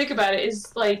 when you think about it,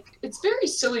 is like, it's very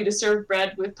silly to serve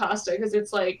bread with pasta, because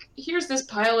it's like, here's this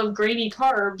pile of grainy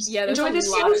carbs. Yeah, there's enjoy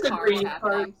a lot of grainy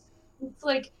carbs. It's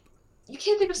like, you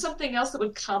can't think of something else that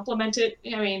would complement it.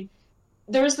 I mean,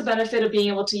 there's the benefit of being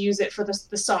able to use it for the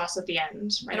sauce at the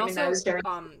end, right? And I mean, that was very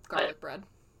garlic bread.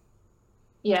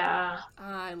 Yeah.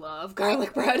 I love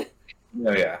garlic bread.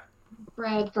 Oh yeah.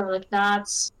 Bread, garlic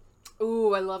knots.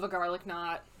 Ooh, I love a garlic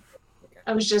knot.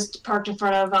 I was just parked in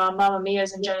front of Mamma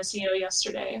Mia's in Geneseo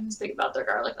yesterday. I was thinking about their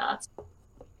garlic knots.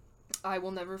 I will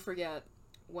never forget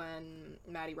when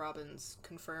Maddie Robbins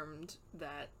confirmed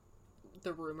that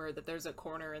the rumor that there's a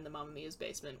corner in the Mamma Mia's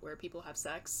basement where people have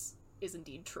sex is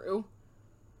indeed true.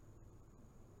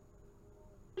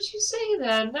 What did you say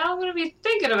then? Now I'm going to be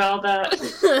thinking about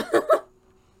that.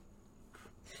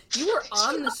 You were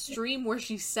on the stream where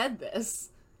she said this.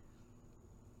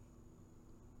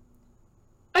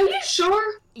 Are you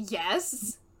sure?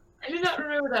 Yes. I do not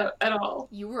remember that at all.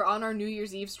 You were on our New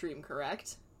Year's Eve stream,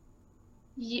 correct?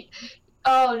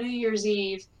 Oh, New Year's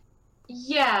Eve.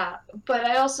 Yeah, but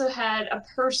I also had a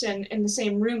person in the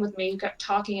same room with me who kept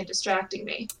talking and distracting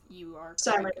me. You are correct.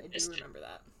 Sorry, I do remember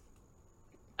that.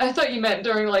 I thought you meant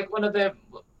during, like, one of the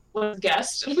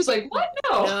guests. I was like, what?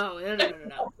 No.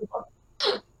 No.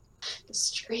 The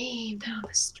stream. No,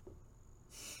 the stream.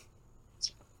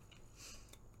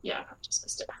 Yeah, I just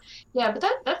missed it. Yeah, but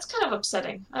that's kind of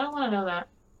upsetting. I don't want to know that.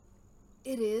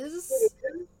 It is.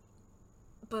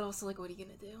 But also, like, what are you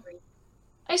gonna do?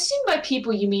 I assume by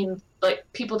people you mean, like,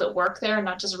 people that work there,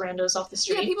 not just randos off the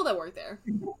street. Yeah, people that work there.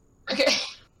 Okay.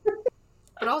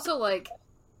 But also, like,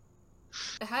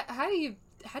 how do you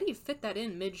fit that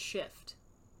in mid-shift?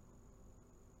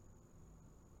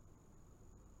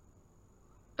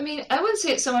 I mean, I wouldn't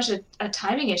say it's so much a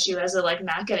timing issue as a, like,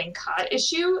 not getting caught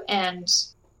issue, and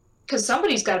because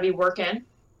somebody's got to be working,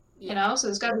 you know, so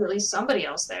there's got to be at least somebody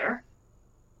else there.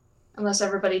 Unless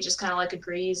everybody just kind of, like,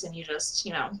 agrees and you just,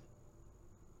 you know,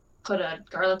 put a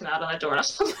garlic knot on a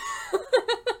doorknob.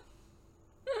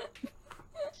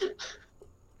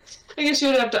 I guess you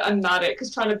would have to unknot it,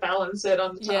 because trying to balance it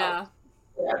on the top.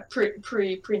 Yeah,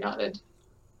 pre-knotted.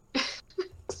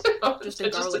 So, just a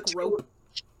garlic rope.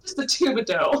 Just a tube of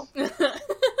dough.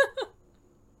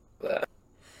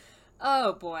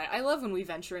 Oh boy, I love when we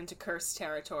venture into cursed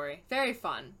territory. Very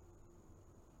fun.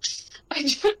 I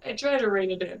try to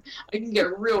rein it in. I can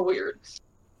get real weird.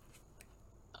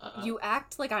 You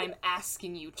act like I'm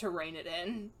asking you to rein it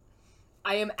in.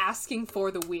 I am asking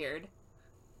for the weird.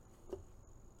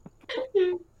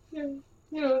 Yeah. You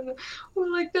know,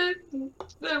 like that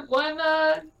one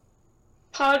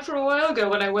pod from a while ago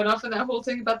when I went off on that whole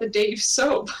thing about the Dave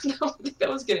soap. No, I think that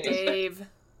was getting Dave.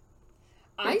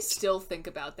 I still think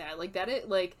about that.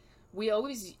 Like, we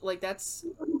always, like, that's,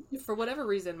 for whatever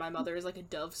reason, my mother is, like, a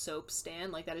Dove soap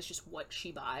stan. Like, that is just what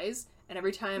she buys. And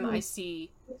every time I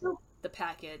see the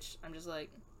package, I'm just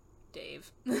like,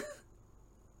 Dave.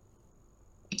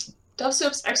 Dove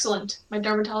soap's excellent. My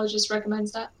dermatologist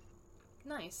recommends that.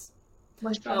 Nice.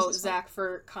 Oh, Zach,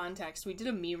 for context, we did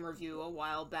a meme review a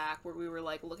while back where we were,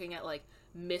 like, looking at, like,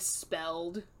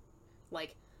 misspelled,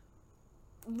 like,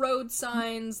 road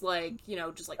signs, like, you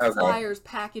know, just, like, flyers,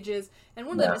 packages, and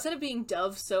one of them, instead of being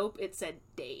Dove soap, it said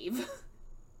Dave.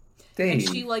 And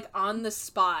she, like, on the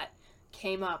spot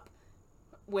came up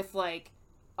with, like,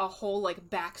 a whole,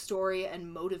 like, backstory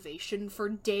and motivation for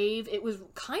Dave. It was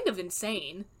kind of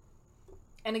insane.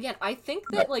 And again, I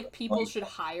think that, like, people should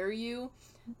hire you.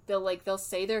 They'll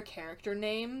say their character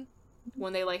name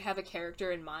when they, like, have a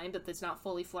character in mind that's not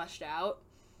fully fleshed out.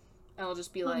 And I'll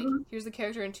just be like, here's the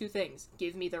character in 2 things.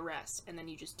 Give me the rest. And then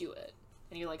you just do it.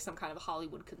 And you're like some kind of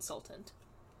Hollywood consultant.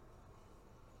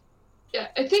 Yeah,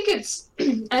 I think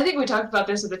I think we talked about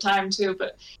this at the time, too,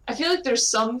 but I feel like there's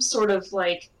some sort of,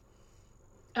 like,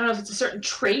 I don't know if it's a certain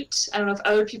trait, I don't know if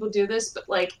other people do this, but,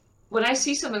 like, when I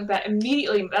see something like that,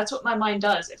 immediately, that's what my mind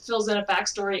does. It fills in a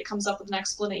backstory, it comes up with an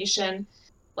explanation,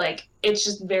 like, it's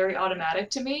just very automatic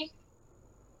to me.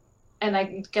 And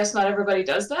I guess not everybody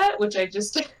does that, which I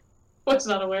just was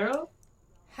not aware of.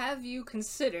 Have you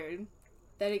considered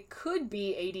that it could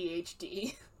be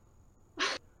ADHD?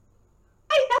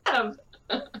 I have!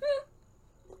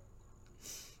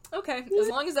 Okay, as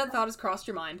long as that thought has crossed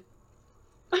your mind.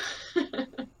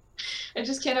 I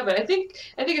just can't help it. I think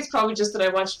it's probably just that I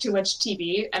watch too much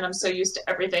TV, and I'm so used to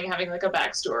everything having, like, a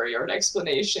backstory or an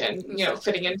explanation, you know,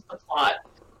 fitting into the plot.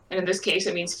 And in this case,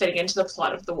 it means fitting into the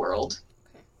plot of the world.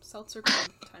 Okay, seltzer gone.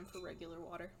 Time for regular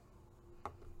water.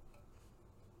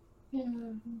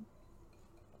 Yeah.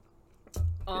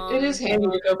 It is handy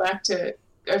to go back to...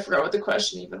 I forgot what the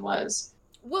question even was.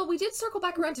 Well, we did circle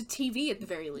back around to TV at the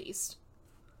very least.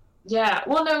 Yeah,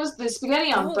 well, no, it was the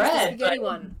spaghetti on bread. The spaghetti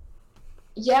one.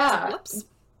 Yeah. Whoops.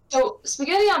 So,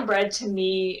 spaghetti on bread, to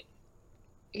me,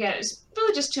 again, it's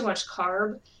really just too much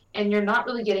carb, and you're not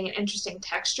really getting an interesting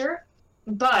texture,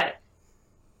 but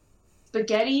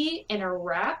spaghetti in a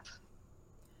wrap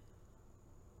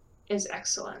is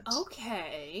excellent.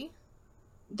 Okay.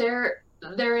 There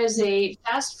is a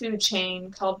fast food chain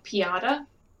called Piada.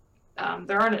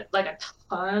 There aren't, like, a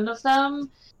ton of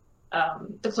them.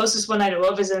 The closest one I know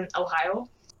of is in Ohio.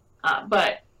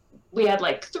 But we had,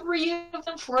 like,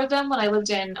 4 of them when I lived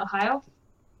in Ohio,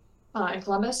 in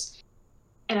Columbus.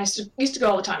 And I used to go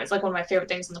all the time. It's, like, one of my favorite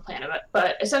things on the planet.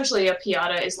 But essentially, a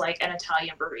Piada is, like, an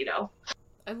Italian burrito.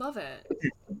 I love it.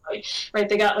 Right,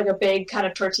 they got, like, a big kind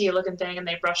of tortilla-looking thing, and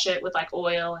they brush it with, like,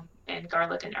 oil and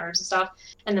garlic and herbs and stuff.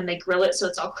 And then they grill it so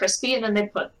it's all crispy, and then they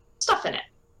put stuff in it.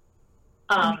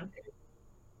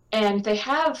 And they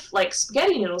have, like,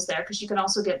 spaghetti noodles there, because you can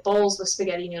also get bowls with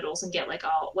spaghetti noodles and get, like,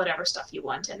 all whatever stuff you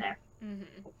want in there.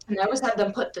 Mm-hmm. And I always had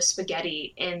them put the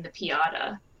spaghetti in the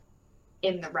Piada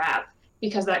in the wrap,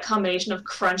 because that combination of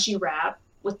crunchy wrap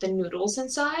with the noodles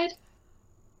inside,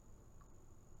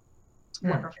 it's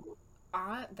wonderful.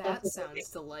 That sounds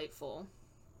delightful.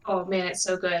 Oh, man, it's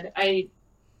so good.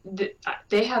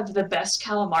 They have the best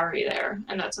calamari there,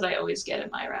 and that's what I always get in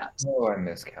my wraps. Oh, I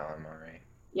miss calamari.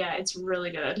 Yeah, it's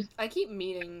really good. I keep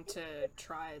meaning to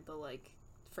try the, like,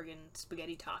 friggin'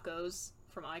 spaghetti tacos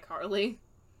from iCarly.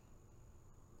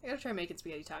 I gotta try making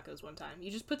spaghetti tacos one time. You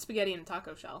just put spaghetti in a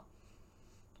taco shell.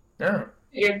 Oh.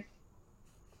 Weird.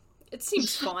 It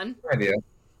seems fun. Good idea.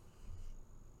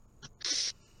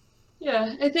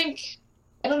 Yeah,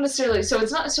 I don't necessarily... So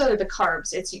it's not necessarily the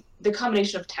carbs, it's the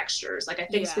combination of textures. Like, I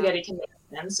think spaghetti can make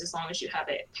sense as long as you have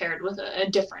it paired with a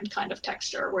different kind of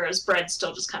texture, whereas bread's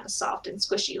still just kind of soft and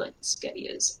squishy like spaghetti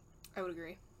is. I would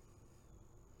agree.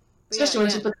 But especially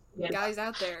once you put the guys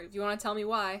out there, if you want to tell me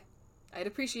why, I'd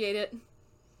appreciate it.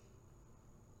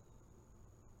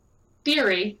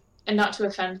 Theory, and not to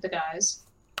offend the guys,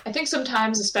 I think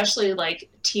sometimes, especially, like,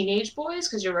 teenage boys,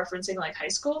 because you're referencing, like, high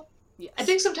school, yes. I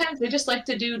think sometimes they just like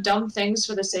to do dumb things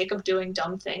for the sake of doing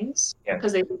dumb things,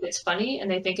 because they think it's funny,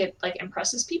 and they think it, like,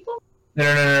 impresses people.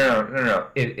 No.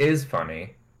 It is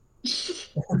funny.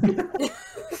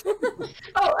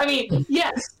 Oh, I mean,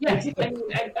 yes. I mean,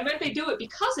 I meant they do it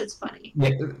because it's funny. Yeah,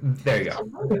 there you go.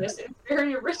 It's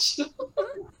very original.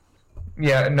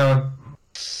 Yeah, no.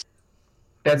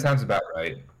 That sounds about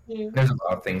right. Yeah. There's a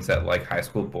lot of things that, like, high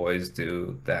school boys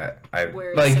do that I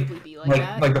where like. Simply be like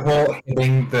that. Like the whole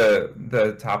hitting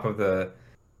the top of the,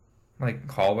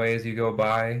 like, hallway as you go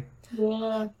by.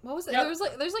 Yeah. What was it?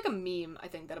 Yep. There's like a meme I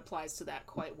think that applies to that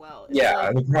quite well. It's Yeah,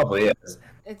 like, it probably is.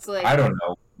 It's like, I don't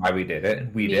know why we did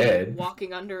it. We me did.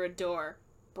 Walking under a door,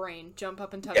 brain jump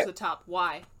up and touch Yeah. the top.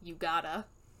 Why? You gotta.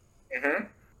 Mm-hmm.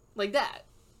 Like that.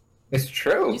 It's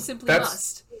true. You simply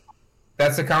must.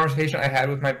 That's the conversation I had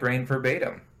with my brain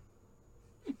verbatim.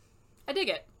 I dig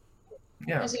it.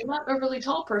 Yeah. As a not overly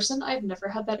tall person, I've never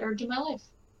had that urge in my life.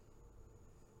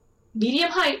 Medium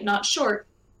height, not short,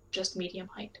 just medium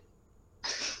height.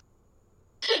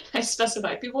 I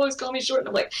specify. People always call me short, and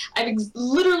I'm like, I'm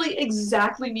literally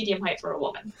exactly medium height for a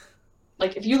woman.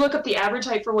 Like, if you look up the average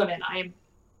height for women, I am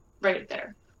right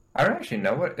there. I don't actually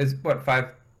know what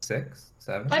 5'6",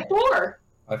 7"? 5'4".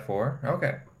 5'4"?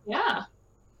 Okay. Yeah.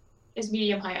 Is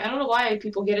medium height. I don't know why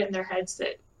people get it in their heads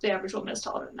that the average woman is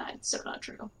taller than that. It's so not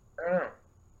true. I don't know.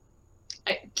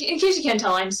 In case you can't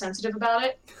tell, I'm sensitive about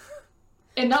it.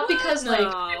 And not because,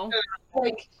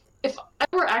 like, if I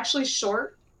were actually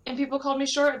short and people called me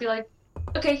short, I'd be like,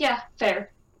 Okay, yeah,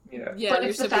 fair. Yeah. Yeah, But you're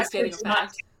it's the simply fact that stating a it's not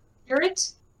fact.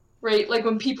 accurate, right? Like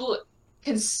when people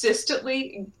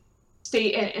consistently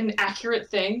state an inaccurate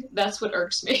thing, that's what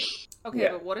irks me. Okay,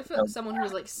 Yeah. but what if someone who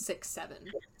was like 6'7"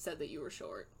 said that you were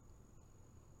short?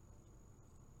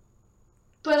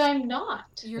 But I'm not.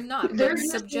 You're not. They're But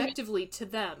using- subjectively to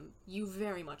them, you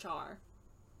very much are.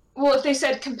 Well, if they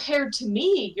said compared to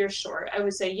me, you're short, I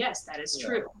would say yes, that is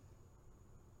true.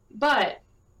 But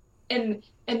and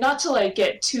not to like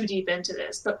get too deep into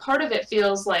this, but part of it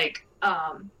feels like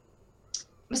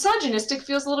misogynistic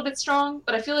feels a little bit strong,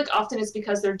 but I feel like often it's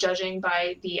because they're judging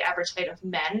by the average height of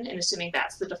men and assuming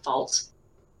that's the default.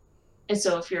 And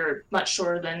so if you're much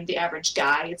shorter than the average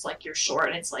guy, it's like you're short,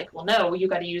 and it's like, well, no, you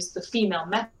got to use the female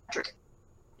metric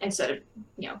instead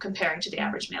of, comparing to the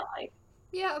average male height.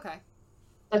 Yeah, okay.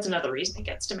 That's another reason it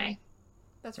gets to me.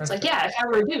 That's It's right. like, yeah, if I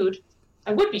were a dude,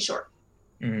 I would be short.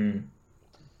 Mm.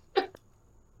 I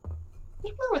don't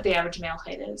remember what the average male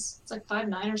height is. It's like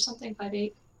 5'9" or something,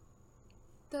 5'8".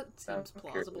 That seems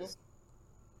plausible.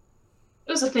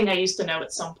 It was a thing I used to know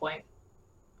at some point.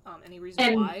 Any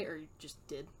reason why, or you just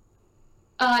did?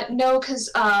 No,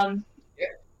 because 5'9".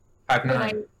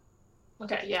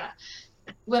 Okay, yeah.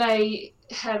 When I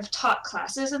have taught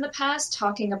classes in the past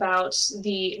talking about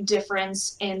the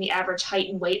difference in the average height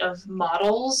and weight of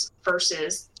models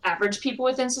versus average people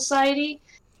within society,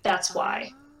 that's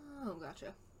why. Oh,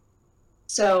 gotcha.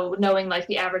 So knowing like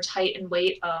the average height and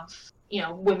weight of,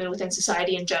 women within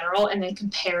society in general, and then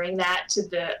comparing that to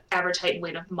the average height and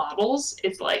weight of models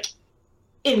is like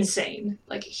insane,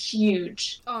 like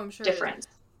huge Oh, I'm sure. difference.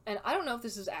 And I don't know if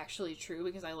this is actually true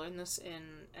because I learned this in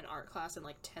an art class in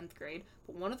like 10th grade,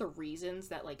 but one of the reasons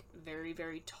that like very,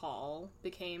 very tall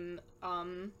became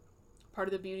part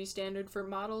of the beauty standard for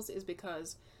models is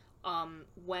because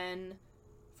when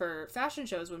for fashion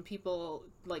shows, when people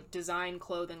like design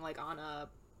clothing like on a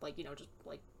just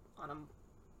like on a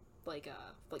like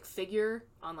figure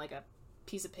on like a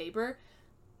piece of paper,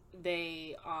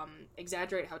 they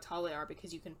exaggerate how tall they are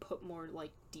because you can put more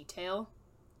like detail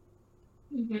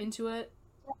into it.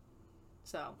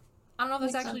 So I don't know if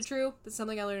that's Makes actually sense. true. That's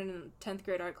something I learned in 10th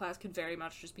grade art class. Could very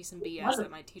much just be some BS that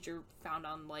my teacher found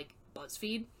on like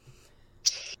BuzzFeed.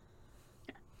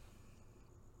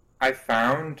 I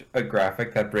found a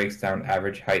graphic that breaks down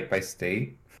average height by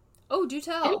state. Oh, do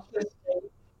tell.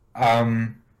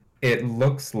 It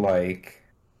looks like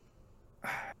I'm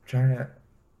trying to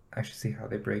actually see how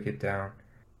they break it down.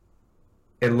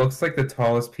 It looks like the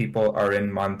tallest people are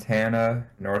in Montana,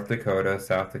 North Dakota,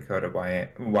 South Dakota,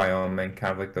 Wyoming,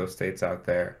 kind of like those states out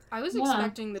there. I was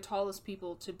expecting the tallest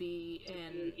people to be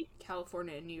in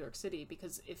California and New York City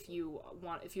because if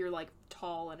you're like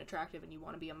tall and attractive and you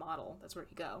want to be a model, that's where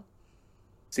you go.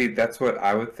 See, that's what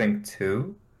I would think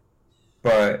too,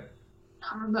 but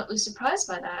I'm remotely surprised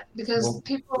by that because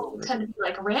people tend to be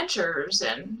like ranchers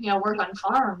and work on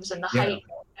farms, and the height,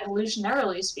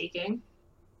 evolutionarily speaking,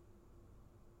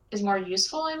 is more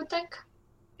useful, I would think.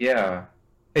 yeah,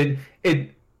 it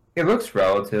looks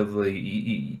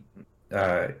relatively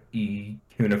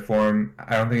uniform.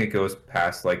 I don't think it goes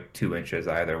past like 2 inches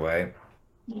either way.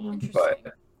 Interesting.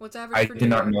 But What's average I for did New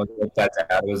not York? know that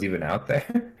data was even out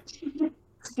there.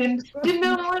 Didn't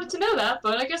know I wanted to know that,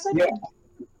 but I guess I did.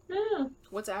 Yeah.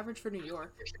 What's average for New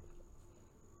York?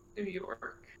 New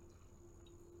York.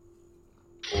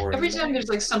 Every time there's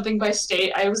like something by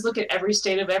state, I always look at every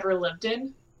state I've ever lived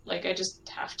in. Like I just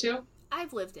have to.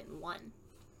 I've lived in one.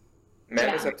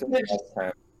 Man is up to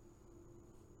 5'10".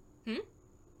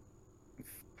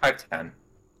 5'10".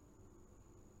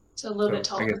 So a little bit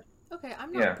taller. Okay,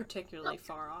 I'm not particularly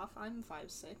far off. I'm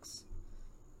 5'6".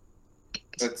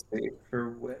 Let's see, for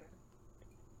when?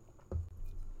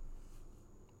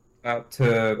 Up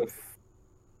to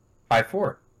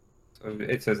 5'4". So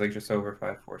it says like just over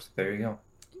 5'4", so there you go.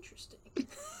 Interesting.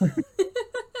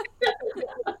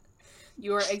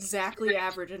 You are exactly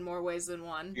average in more ways than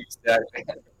one. Exactly.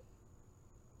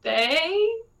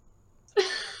 Thanks.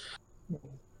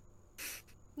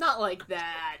 Not like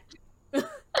that.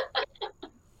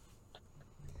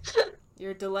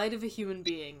 You're a delight of a human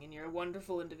being, and you're a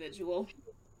wonderful individual.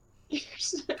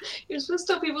 You're supposed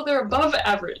to tell people they're above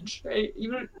average, right?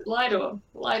 You lie to them.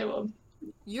 Lie to them.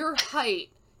 Your height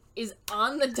is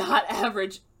on the dot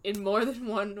average in more than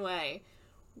one way.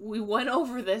 We went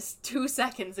over this 2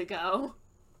 seconds ago.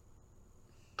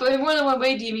 But in more than one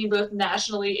way, do you mean both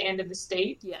nationally and in the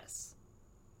state? Yes.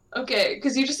 Okay,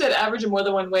 because you just said average in more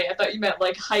than one way. I thought you meant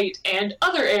like height and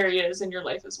other areas in your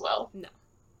life as well. No.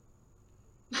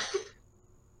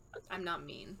 I'm not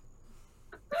mean.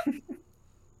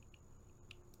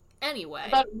 Anyway. I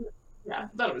thought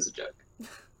it was a joke.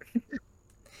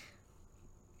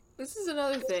 This is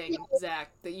another thing,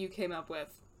 Zach, that you came up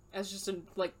with as just a,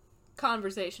 like,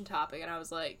 conversation topic, and I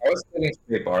was like... I was getting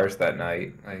straight bars that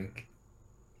night, like...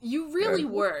 You really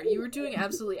were. You were doing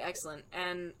absolutely excellent,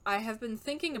 and I have been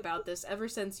thinking about this ever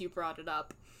since you brought it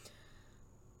up.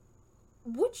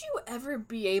 Would you ever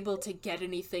be able to get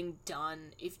anything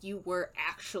done if you were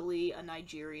actually a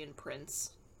Nigerian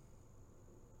prince?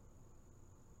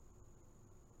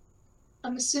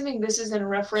 I'm assuming this is in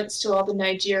reference to all the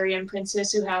Nigerian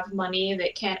princes who have money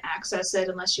that can't access it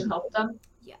unless you help them.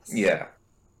 Yes. Yeah.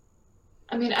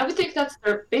 I mean, I would think that's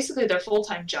basically their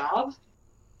full-time job.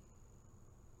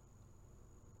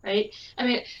 Right? I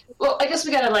mean, well, I guess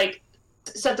we gotta, like,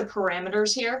 set the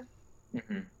parameters here.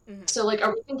 Mm-hmm. Mm-hmm. So, like,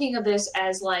 are we thinking of this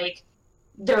as, like,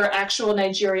 there are actual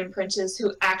Nigerian princes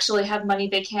who actually have money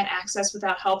they can't access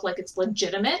without help, like it's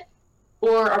legitimate?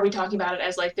 Or are we talking about it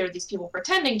as, like, there are these people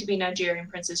pretending to be Nigerian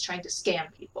princes trying to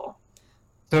scam people?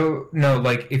 So, no,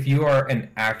 like, if you are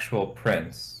an actual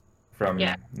prince from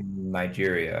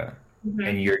Nigeria,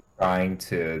 and you're trying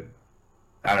to,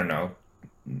 I don't know,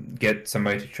 get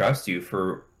somebody to trust you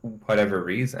for whatever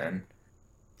reason.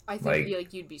 I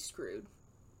think you'd be screwed.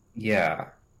 Yeah.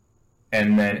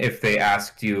 And then if they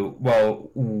asked you, well,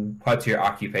 what's your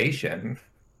occupation?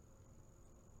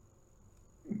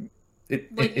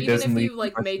 It doesn't leave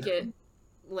make it,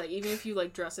 like, even if you,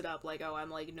 like, dress it up like, oh, I'm,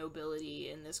 like, nobility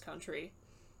in this country.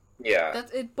 Yeah.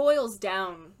 It boils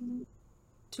down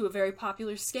to a very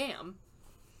popular scam.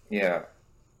 Yeah.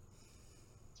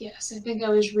 Yes, I think I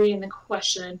was reading the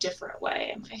question a different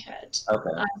way in my head. Okay.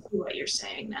 I see what you're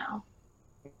saying now.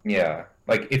 Yeah.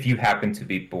 Like, if you happen to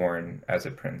be born as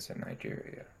a prince in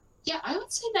Nigeria. Yeah, I would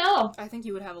say no. I think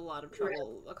you would have a lot of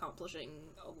trouble accomplishing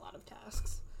a lot of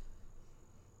tasks.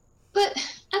 But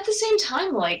at the same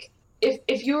time, like,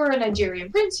 if you were a Nigerian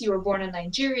prince, you were born in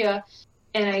Nigeria,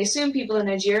 and I assume people in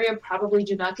Nigeria probably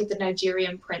do not get the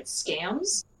Nigerian prince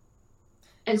scams,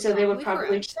 and so they would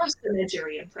probably trust the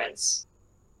Nigerian prince.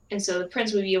 And so the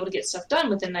prince would be able to get stuff done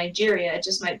within Nigeria. It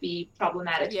just might be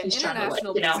problematic if he's trying to, like,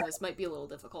 business might be a little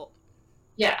difficult.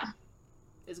 Yeah.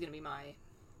 Is going to be my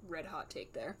red hot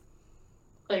take there.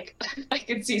 Like, I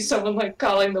could see someone, like,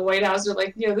 calling the White House or,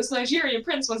 like, this Nigerian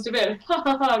prince wants to bid. Ha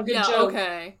ha ha, good joke.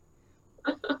 Okay.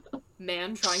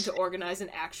 Man trying to organize an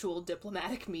actual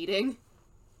diplomatic meeting.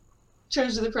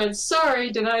 Turns to the prince,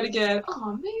 sorry, denied again.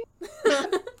 Aw,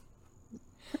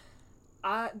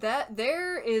 man.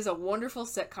 There is a wonderful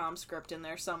sitcom script in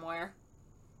there somewhere.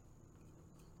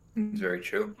 It's very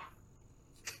true.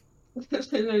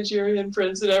 The Nigerian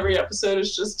prince in every episode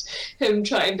is just him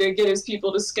trying to get his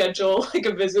people to schedule, like,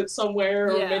 a visit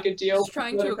somewhere or make a deal. He's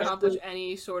trying to accomplish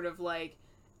any sort of, like,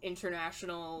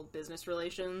 international business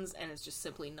relations, and it's just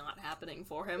simply not happening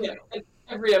for him. Yeah, and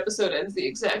every episode ends the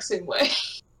exact same way.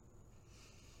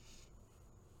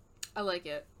 I like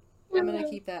it. I'm gonna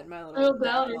keep that in my little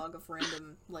backlog of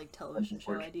random, like, television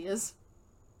show ideas.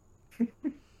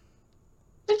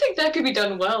 I think that could be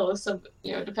done well with some,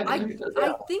 depending on who does it.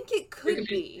 I think it could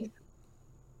be.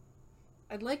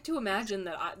 I'd like to imagine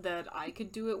that I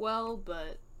could do it well,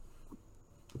 but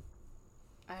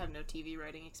I have no TV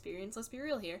writing experience, let's be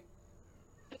real here.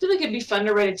 I feel like it'd be fun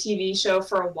to write a TV show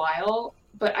for a while,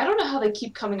 but I don't know how they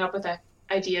keep coming up with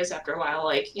ideas after a while.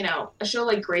 Like, a show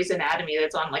like Grey's Anatomy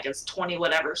that's on, like, its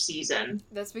 20-whatever season.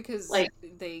 That's because, like,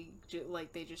 they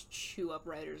just chew up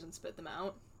writers and spit them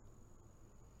out.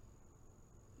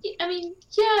 I mean,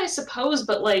 yeah, I suppose,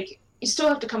 but, like, you still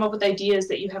have to come up with ideas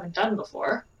that you haven't done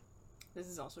before. This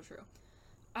is also true.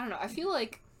 I don't know, I feel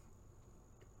like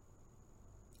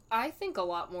I think a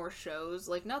lot more shows,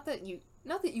 like, not that you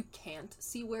can't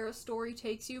see where a story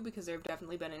takes you, because there have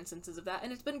definitely been instances of that,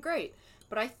 and it's been great,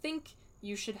 but I think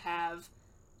you should have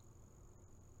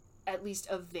at least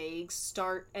a vague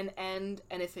start and end,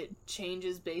 and if it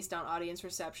changes based on audience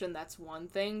reception, that's one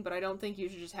thing, but I don't think you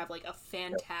should just have, like, a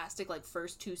fantastic, like,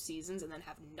 first 2 seasons and then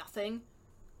have nothing.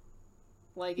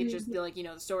 Like, it just be like,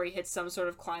 the story hits some sort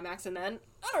of climax and then,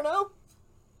 I don't know.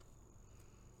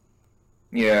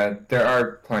 Yeah, there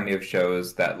are plenty of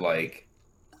shows that, like,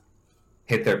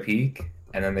 hit their peak,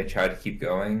 and then they try to keep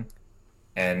going,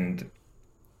 and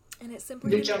it simply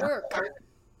didn't work.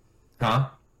 Huh?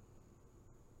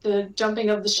 The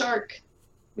jumping of the shark.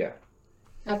 Yeah.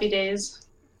 Happy days.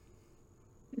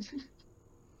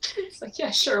 It's like,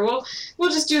 yeah, sure, we'll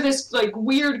just do this, like,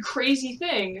 weird, crazy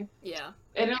thing. Yeah.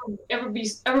 And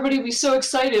everybody will be so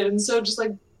excited and so just,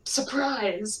 like,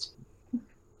 surprised.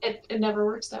 It never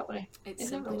works that way. It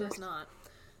simply does not.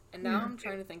 And now I'm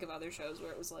trying to think of other shows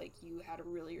where it was like, you had a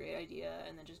really great idea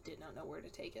and then just did not know where to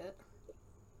take it.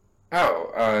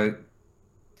 Oh,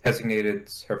 Designated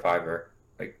Survivor.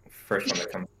 Like, first one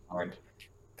that comes to mind.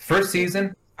 First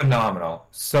season, phenomenal.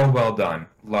 So well done.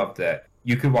 Loved it.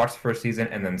 You could watch the first season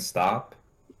and then stop,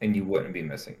 and you wouldn't be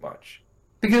missing much.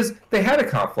 Because they had a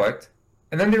conflict,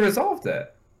 and then they resolved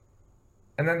it.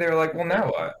 And then they were like, well, now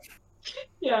what?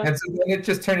 Yeah. And so then it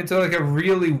just turned into like a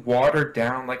really watered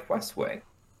down like West Wing.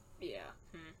 Yeah.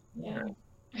 Yeah.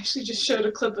 I actually just showed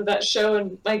a clip of that show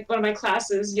in like one of my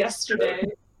classes yesterday.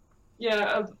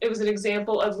 Yeah, it was an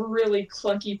example of really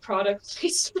clunky product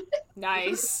placement.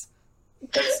 Nice.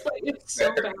 It's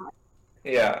so bad.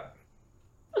 Yeah.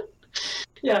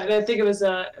 Yeah, and I think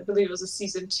I believe it was a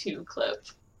season 2 clip.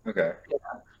 Okay.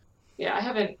 Yeah, I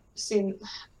haven't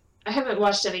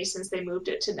watched any since they moved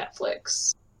it to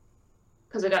Netflix.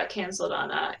 Because it got canceled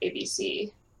on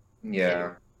ABC.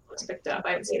 Yeah. It was picked up. I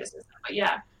haven't seen it since then, but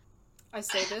yeah. I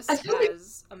say this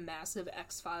as a massive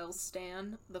X-Files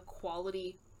stan. The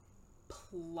quality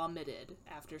plummeted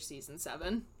after season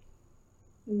 7.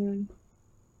 Mm.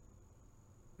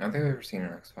 I don't think I've ever seen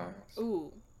an X-Files.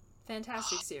 Ooh,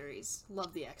 fantastic series.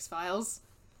 Love the X-Files.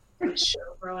 Great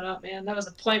show growing up, man. That was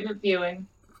appointment viewing.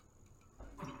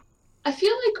 I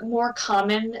feel like more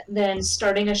common than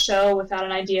starting a show without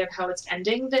an idea of how it's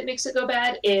ending that makes it go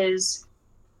bad is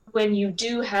when you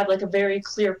do have like a very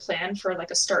clear plan for like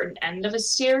a start and end of a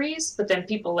series, but then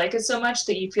people like it so much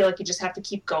that you feel like you just have to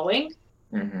keep going.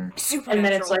 Mm-hmm. And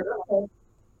then it's like, oh,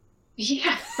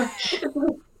 yeah.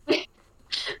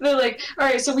 They're like, all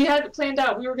right, so we had it planned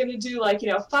out. We were going to do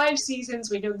 5 seasons.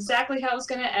 We knew exactly how it was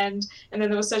going to end. And then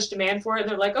there was such demand for it. And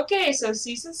they're like, okay, so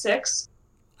season 6.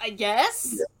 I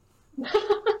guess?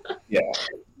 Yeah.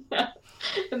 Yeah.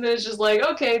 And then it's just like,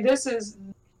 okay, this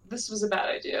was a bad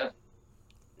idea.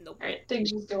 Nope. All right,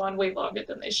 things just go on way longer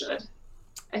than they should.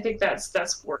 I think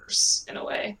that's worse in a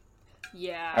way.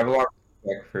 Yeah. I have a lot of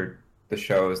respect for the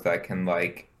shows that can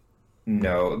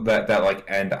know that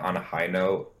end on a high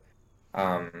note.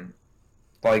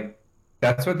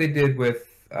 That's what they did with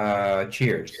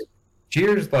Cheers.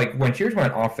 Cheers, when Cheers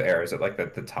went off the air, is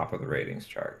at the top of the ratings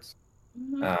charts.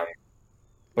 Mm-hmm.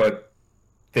 But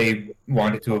they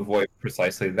wanted to avoid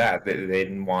precisely that. They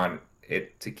didn't want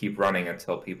it to keep running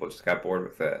until people just got bored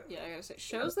with it. Yeah, I gotta say,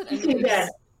 shows that ended...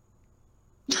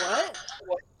 What?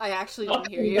 I actually didn't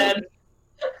hear you.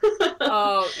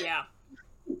 Oh, yeah.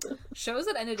 Shows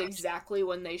that ended exactly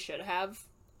when they should have.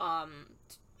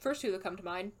 First 2 that come to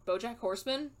mind, BoJack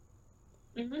Horseman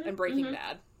and Breaking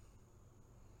Bad.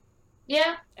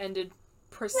 Yeah. Ended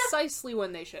precisely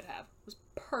when they should have. It was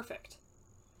perfect.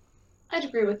 I'd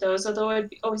agree with those, although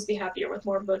I'd always be happier with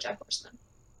more of BoJack Horseman.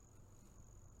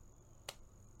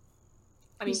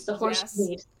 I mean, he's the horse you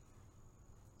need.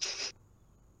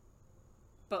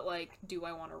 But, do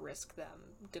I want to risk them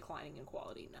declining in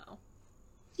quality? No.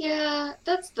 Yeah,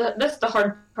 that's the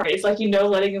hard part. It's letting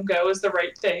him go is the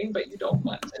right thing, but you don't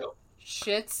want to.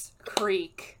 Schitt's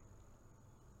Creek.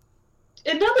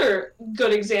 Another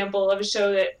good example of a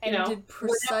show that, ended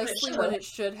precisely when it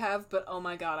should have, but oh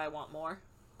my god, I want more.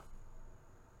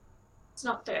 It's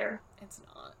not fair. It's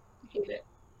not. I hate it.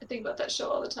 I think about that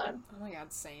show all the time. Oh my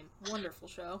god, same. Wonderful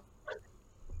show.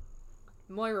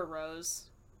 Moira Rose,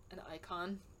 an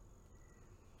icon.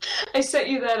 I sent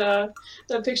you that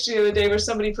picture the other day where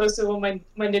somebody posted one of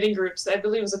my knitting groups. I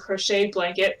believe it was a crochet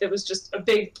blanket that was just a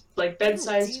big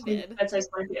bedside blanket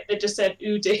that just said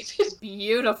 "Ooh, David."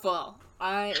 Beautiful.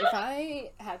 If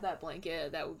I had that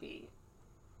blanket, that would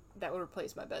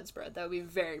replace my bedspread. That would be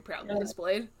very proudly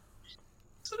displayed.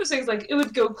 It's one of those things it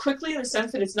would go quickly in the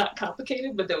sense that it's not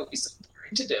complicated, but that would be so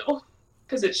boring to do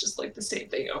because it's just the same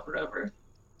thing over and over.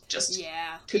 Just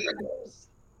 2 goals.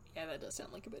 Yeah, that does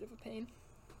sound like a bit of a pain.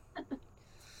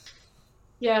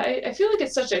 Yeah, I feel like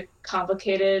it's such a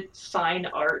complicated, fine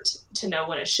art to know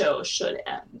when a show should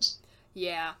end.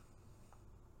 Yeah.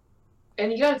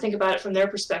 And you gotta think about it from their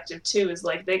perspective, too, is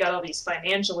they got all these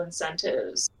financial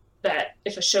incentives that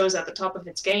if a show's at the top of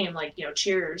its game,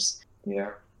 Cheers.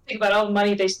 Yeah. Think about all the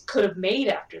money they could have made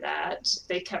after that if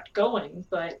they kept going,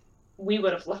 but we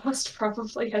would have lost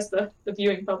probably as the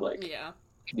viewing public. Yeah.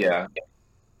 Yeah.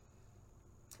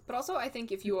 But also, I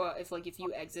think if you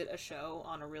exit a show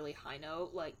on a really high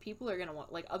note, people are gonna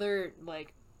want, other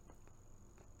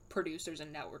producers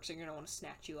and networks are gonna want to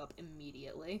snatch you up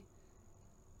immediately.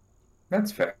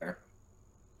 That's fair.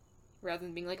 Rather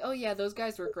than being oh yeah, those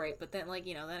guys were great, but then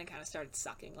then it kind of started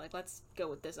sucking. Let's go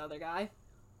with this other guy.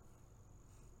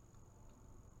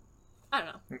 I don't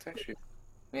know. It's actually,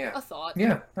 yeah, a thought.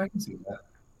 Yeah, I can see that.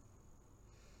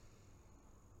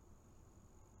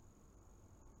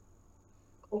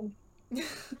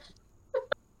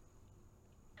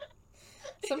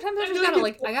 Sometimes I just gotta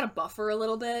I gotta buffer a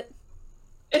little bit.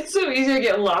 It's so easy to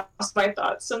get lost by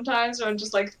thoughts sometimes when I'm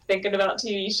just like thinking about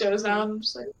TV shows now, and I'm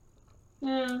just like,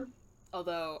 yeah.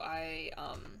 Although I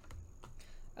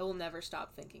will never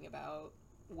stop thinking about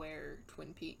where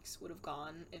Twin Peaks would have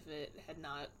gone if it had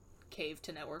not caved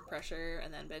to network pressure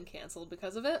and then been canceled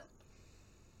because of it.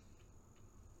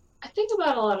 I think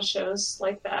about a lot of shows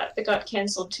like that got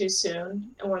canceled too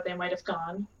soon and where they might have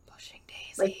gone. Pushing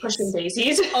Daisies. Like Pushing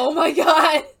Daisies. Oh my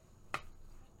god!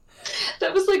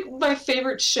 That was like my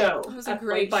favorite show. It was a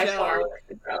great show. By far.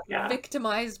 Yeah.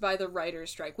 Victimized by the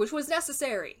writer's strike, which was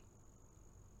necessary.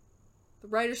 The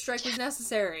writer's strike was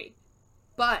necessary.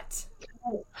 But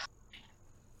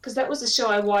because that was a show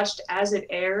I watched as it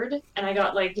aired, and I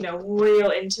got like,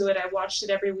 real into it. I watched it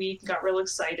every week and got real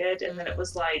excited, and then it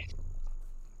was like,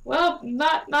 well,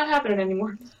 not happening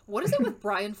anymore. What is it with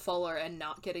Bryan Fuller and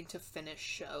not getting to finish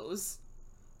shows?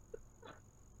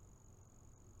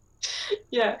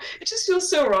 Yeah, it just feels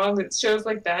so wrong that shows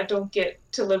like that don't get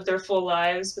to live their full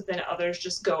lives, but then others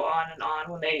just go on and on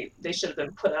when they should have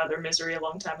been put out of their misery a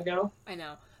long time ago. I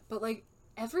know, but like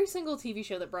every single TV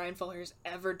show that Bryan Fuller's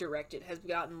ever directed has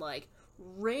gotten like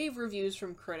rave reviews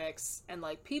from critics, and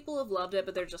like people have loved it,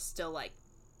 but they're just still like,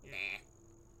 nah,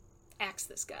 axe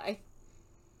this guy.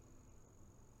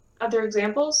 Other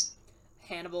examples?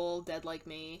 Hannibal, Dead Like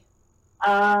Me.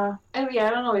 I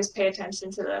don't always pay attention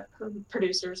to the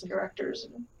producers and directors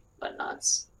and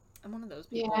whatnots. I'm one of those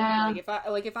people. Yeah.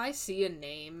 If I see a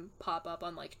name pop up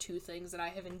on like two things that I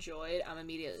have enjoyed, I'm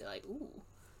immediately like, ooh,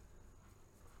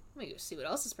 let me go see what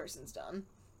else this person's done.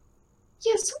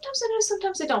 Yeah, sometimes I do,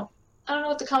 sometimes I don't. I don't know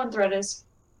what the common thread is.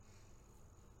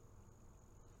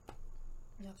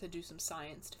 You have to do some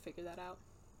science to figure that out.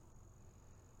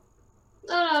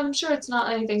 I'm sure it's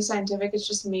not anything scientific. It's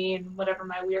just me and whatever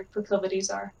my weird proclivities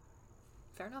are.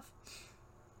 Fair enough.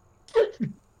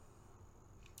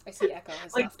 I see Echo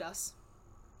has left us.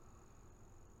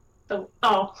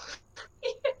 Oh.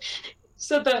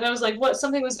 So then I was like, what?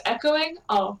 Something was echoing?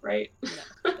 Oh, right.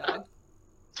 No, dog.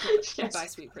 Yes. Goodbye,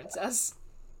 sweet princess.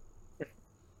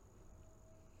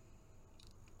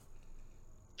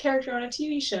 Character on a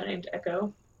TV show named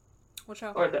Echo. What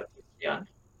show? Or The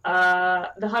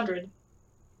 100.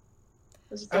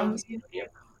 That's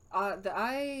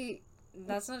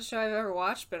not a show I've ever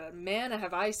watched, but man,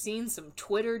 have I seen some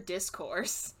Twitter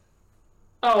discourse.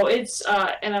 Oh, it's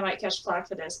and I might catch flack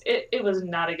for this. It was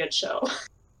not a good show.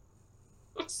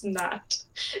 It's not.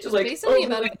 Just like, based on the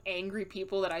amount of angry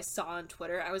people that I saw on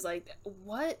Twitter, I was like,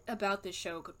 what about this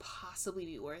show could possibly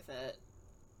be worth it?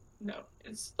 No,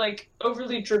 it's like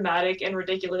overly dramatic and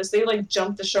ridiculous. They like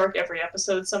jump the shark every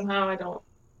episode somehow.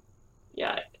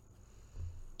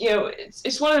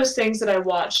 It's one of those things that I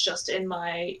watch just in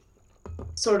my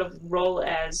sort of role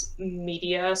as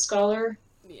media scholar.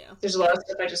 Yeah. There's a lot of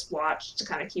stuff I just watch to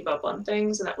kind of keep up on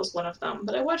things, and that was one of them.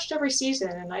 But I watched every season,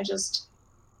 and I just...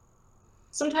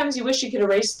 Sometimes you wish you could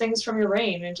erase things from your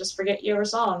brain and just forget you ever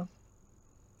saw them.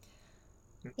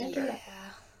 Yeah.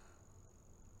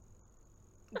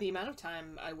 The amount of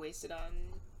time I wasted on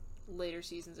later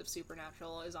seasons of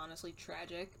Supernatural is honestly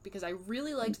tragic, because I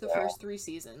really liked the first 3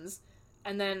 seasons,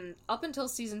 and then up until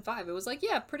season 5 it was like,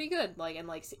 yeah, pretty good, like, and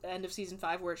like end of season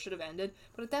 5 where it should have ended,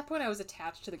 but at that point I was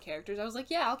attached to the characters. I was like,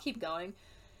 yeah, I'll keep going,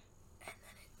 and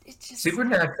then it just...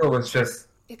 Supernatural was just...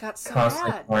 It got so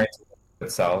constantly bad. trying to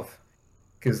itself,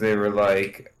 because they were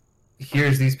like,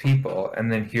 here's these people,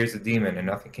 and then here's a demon, and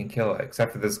nothing can kill it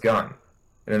except for this gun.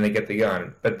 And then they get the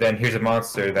gun, but then here's a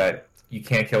monster that you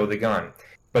can't kill with the gun.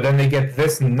 But then they get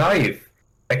this knife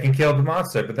that can kill the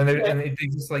monster. But then they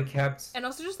just like kept... And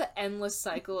also just the endless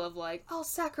cycle of like, I'll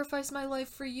sacrifice my life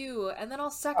for you, and then I'll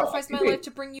sacrifice my life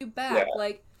to bring you back. Yeah.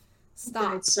 Like,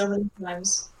 stop. It's so many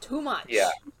times. Too much.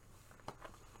 Yeah.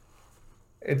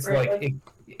 It's like,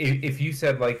 if you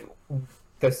said like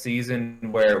the season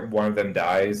where one of them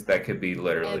dies, that could be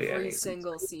literally every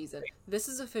single season. This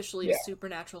is officially a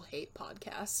Supernatural hate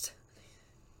podcast.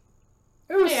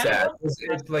 It was sad.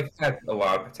 It's like had a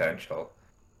lot of potential.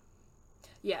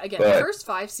 Yeah, again, the first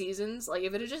 5 seasons, like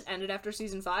if it had just ended after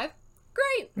season 5,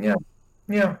 great.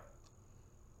 Yeah.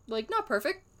 Like, not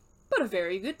perfect, but a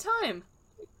very good time.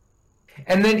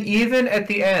 And then even at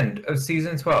the end of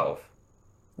season 12,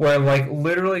 where like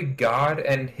literally God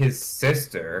and his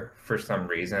sister, for some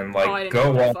reason, like I didn't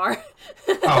go that on. far.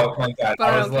 Oh my God!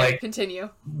 But I was like, continue.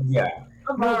 Yeah.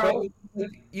 No, but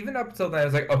even up until then, I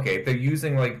was like, okay, they're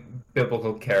using like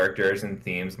biblical characters and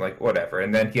themes, like whatever.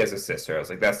 And then he has a sister. I was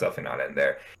like, that's definitely not in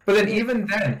there. But then even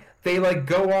then, they like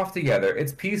go off together.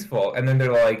 It's peaceful, and then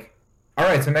they're like, all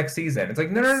right, so next season. It's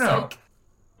like, no.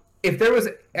 If there was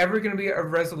ever going to be a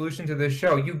resolution to this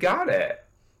show, you got it.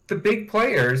 the big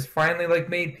players finally like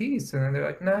made peace, and then they're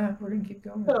like, "Nah, we're gonna keep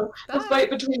going." So, the fight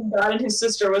between God and his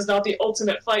sister was not the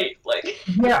ultimate fight. Like,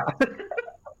 yeah,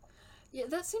 yeah,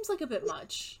 that seems like a bit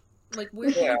much. Like,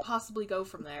 where can you possibly go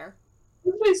from there?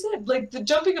 That's what I said. Like the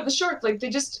jumping of the shark. Like they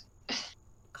just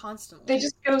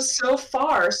go so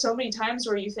far, so many times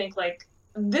where you think like,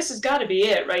 this has got to be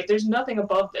it, right? There's nothing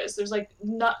above this. There's like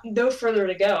no further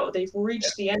to go. They've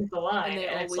reached the end of the line, and they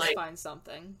always it's like, find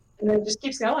something. And it just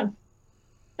keeps going.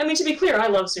 I mean, to be clear, I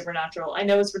love Supernatural. I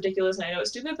know it's ridiculous and I know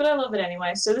it's stupid, but I love it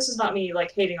anyway. So this is not me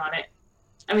like hating on it.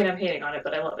 I mean, I'm hating on it,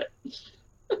 but I love it.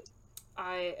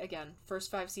 Again, first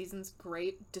 5 seasons,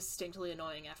 great, distinctly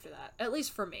annoying after that. At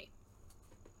least for me.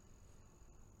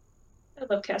 I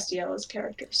love Castiel as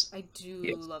characters. I do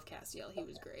love Castiel. He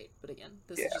was great. But again,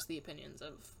 this is just the opinions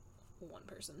of one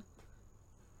person.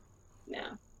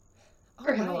 Yeah. All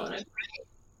right.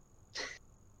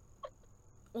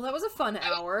 Well, that was a fun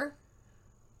hour.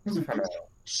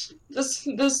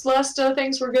 This last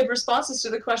things were good responses to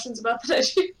the questions about the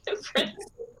Nigerian prince.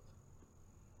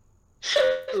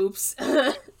 Oops.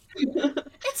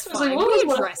 It's fine. We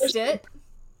addressed it.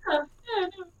 Yeah,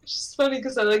 it's just funny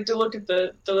because I like to look at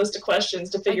the list of questions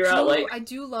to figure out, like... I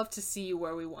do love to see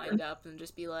where we wind up and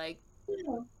just be like,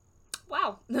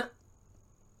 wow.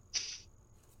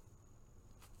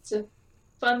 It's a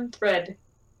fun thread.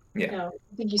 Yeah. You know,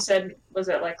 I think you said, was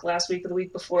it like last week or the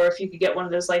week before, if you could get one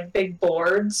of those like big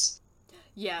boards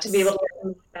to be able to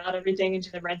like, out everything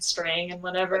into the red string and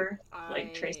whatever.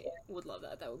 I would love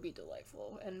that. That would be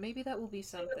delightful. And maybe that will be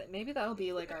something. Maybe that'll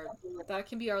be like that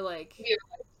can be our like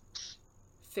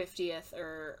 50th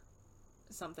or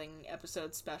something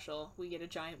episode special. We get a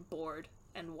giant board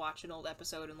and watch an old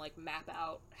episode and like map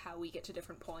out how we get to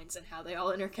different points and how they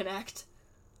all interconnect.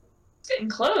 It's getting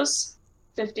close.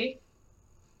 50.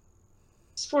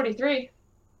 It's 43.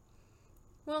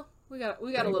 Well, we got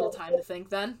a little time to think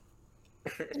then.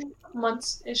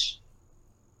 Months-ish.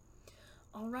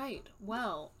 All right.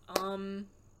 Well,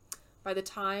 by the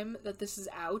time that this is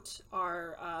out,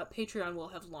 our Patreon will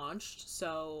have launched.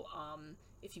 So,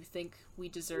 if you think we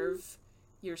deserve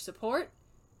your support,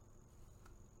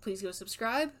 please go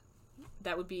subscribe.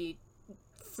 That would be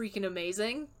freaking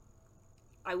amazing.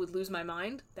 I would lose my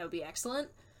mind. That would be excellent.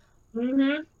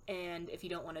 Mm-hmm. And if you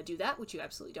don't want to do that, which you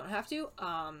absolutely don't have to,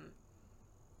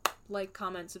 like,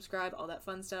 comment, subscribe, all that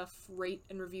fun stuff. Rate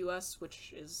and review us,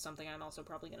 which is something I'm also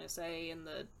probably going to say in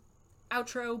the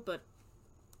outro, but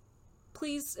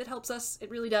please, it helps us. It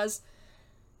really does.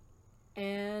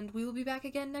 And we will be back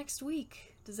again next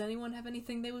week. Does anyone have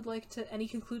anything they would like to, any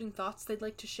concluding thoughts they'd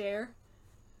like to share?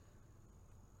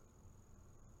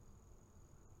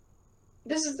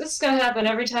 This is going to happen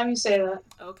every time you say that.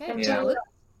 Okay. Yeah.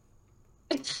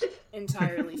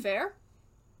 Entirely fair.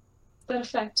 That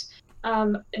effect.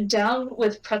 Down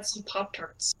with pretzel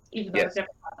Pop-Tarts, even though I've never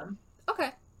had them.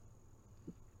 Okay.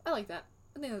 I like that.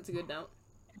 I think that's a good note.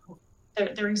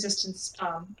 Their existence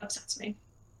upsets me.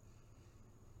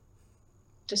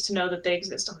 Just to know that they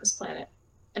exist on this planet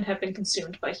and have been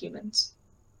consumed by humans.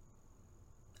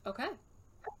 Okay.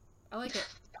 I like it.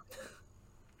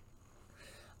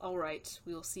 All right.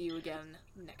 We will see you again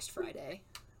next Friday.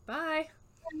 Bye.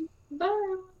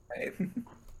 Bye.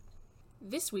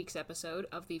 This week's episode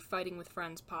of the Fighting with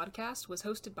Friends podcast was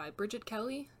hosted by Bridget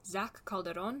Kelly, Zach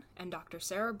Calderon, and Dr.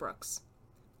 Sarah Brooks.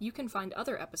 You can find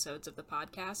other episodes of the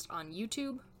podcast on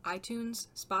YouTube, iTunes,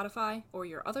 Spotify, or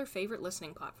your other favorite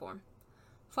listening platform.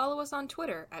 Follow us on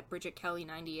Twitter at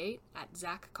BridgetKelly98, at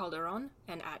Zach Calderon,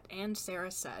 and at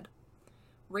AndSarahSaid.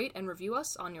 Rate and review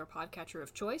us on your podcatcher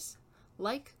of choice.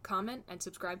 Like, comment, and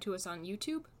subscribe to us on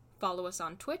YouTube. Follow us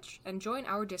on Twitch, and join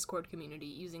our Discord community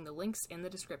using the links in the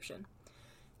description.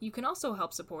 You can also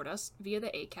help support us via the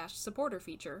Acast supporter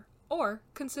feature, or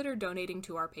consider donating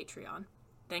to our Patreon.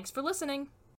 Thanks for listening!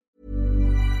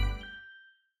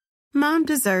 Mom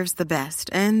deserves the best,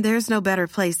 and there's no better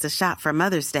place to shop for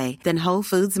Mother's Day than Whole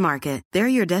Foods Market. They're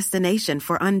your destination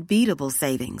for unbeatable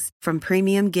savings, from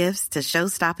premium gifts to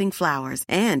show-stopping flowers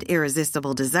and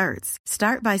irresistible desserts.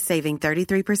 Start by saving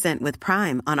 33% with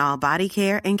Prime on all body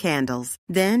care and candles.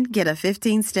 Then get a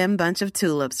 15-stem bunch of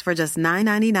tulips for just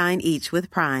 $9.99 each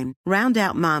with Prime. Round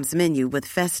out Mom's menu with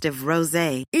festive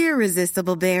rosé,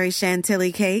 irresistible berry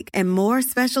chantilly cake, and more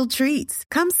special treats.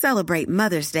 Come celebrate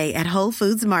Mother's Day at Whole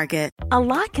Foods Market. A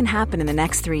lot can happen in the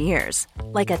next 3 years.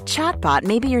 Like a chatbot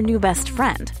may be your new best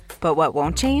friend. But what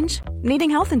won't change? Needing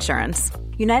health insurance.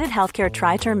 United Healthcare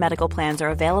Tri-Term Medical Plans are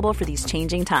available for these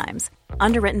changing times.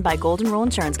 Underwritten by Golden Rule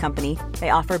Insurance Company, they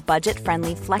offer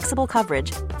budget-friendly, flexible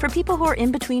coverage for people who are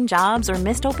in between jobs or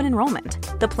missed open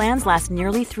enrollment. The plans last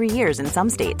nearly 3 years in some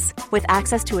states, with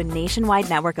access to a nationwide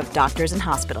network of doctors and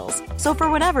hospitals. So for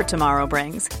whatever tomorrow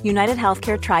brings, United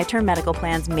Healthcare Tri-Term Medical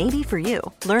Plans may be for you.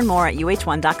 Learn more at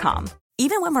uh1.com.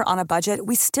 Even when we're on a budget,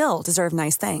 we still deserve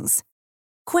nice things.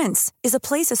 Quince is a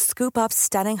place to scoop up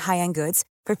stunning high-end goods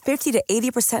for 50 to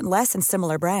 80% less than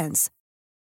similar brands.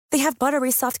 They have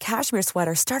buttery soft cashmere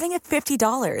sweaters starting at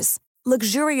 $50,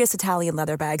 luxurious Italian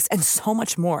leather bags, and so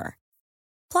much more.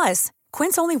 Plus,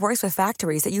 Quince only works with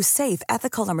factories that use safe,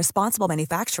 ethical, and responsible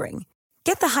manufacturing.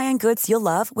 Get the high-end goods you'll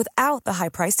love without the high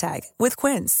price tag with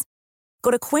Quince.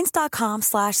 Go to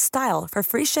quince.com/style for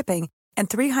free shipping and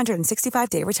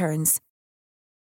 365-day returns.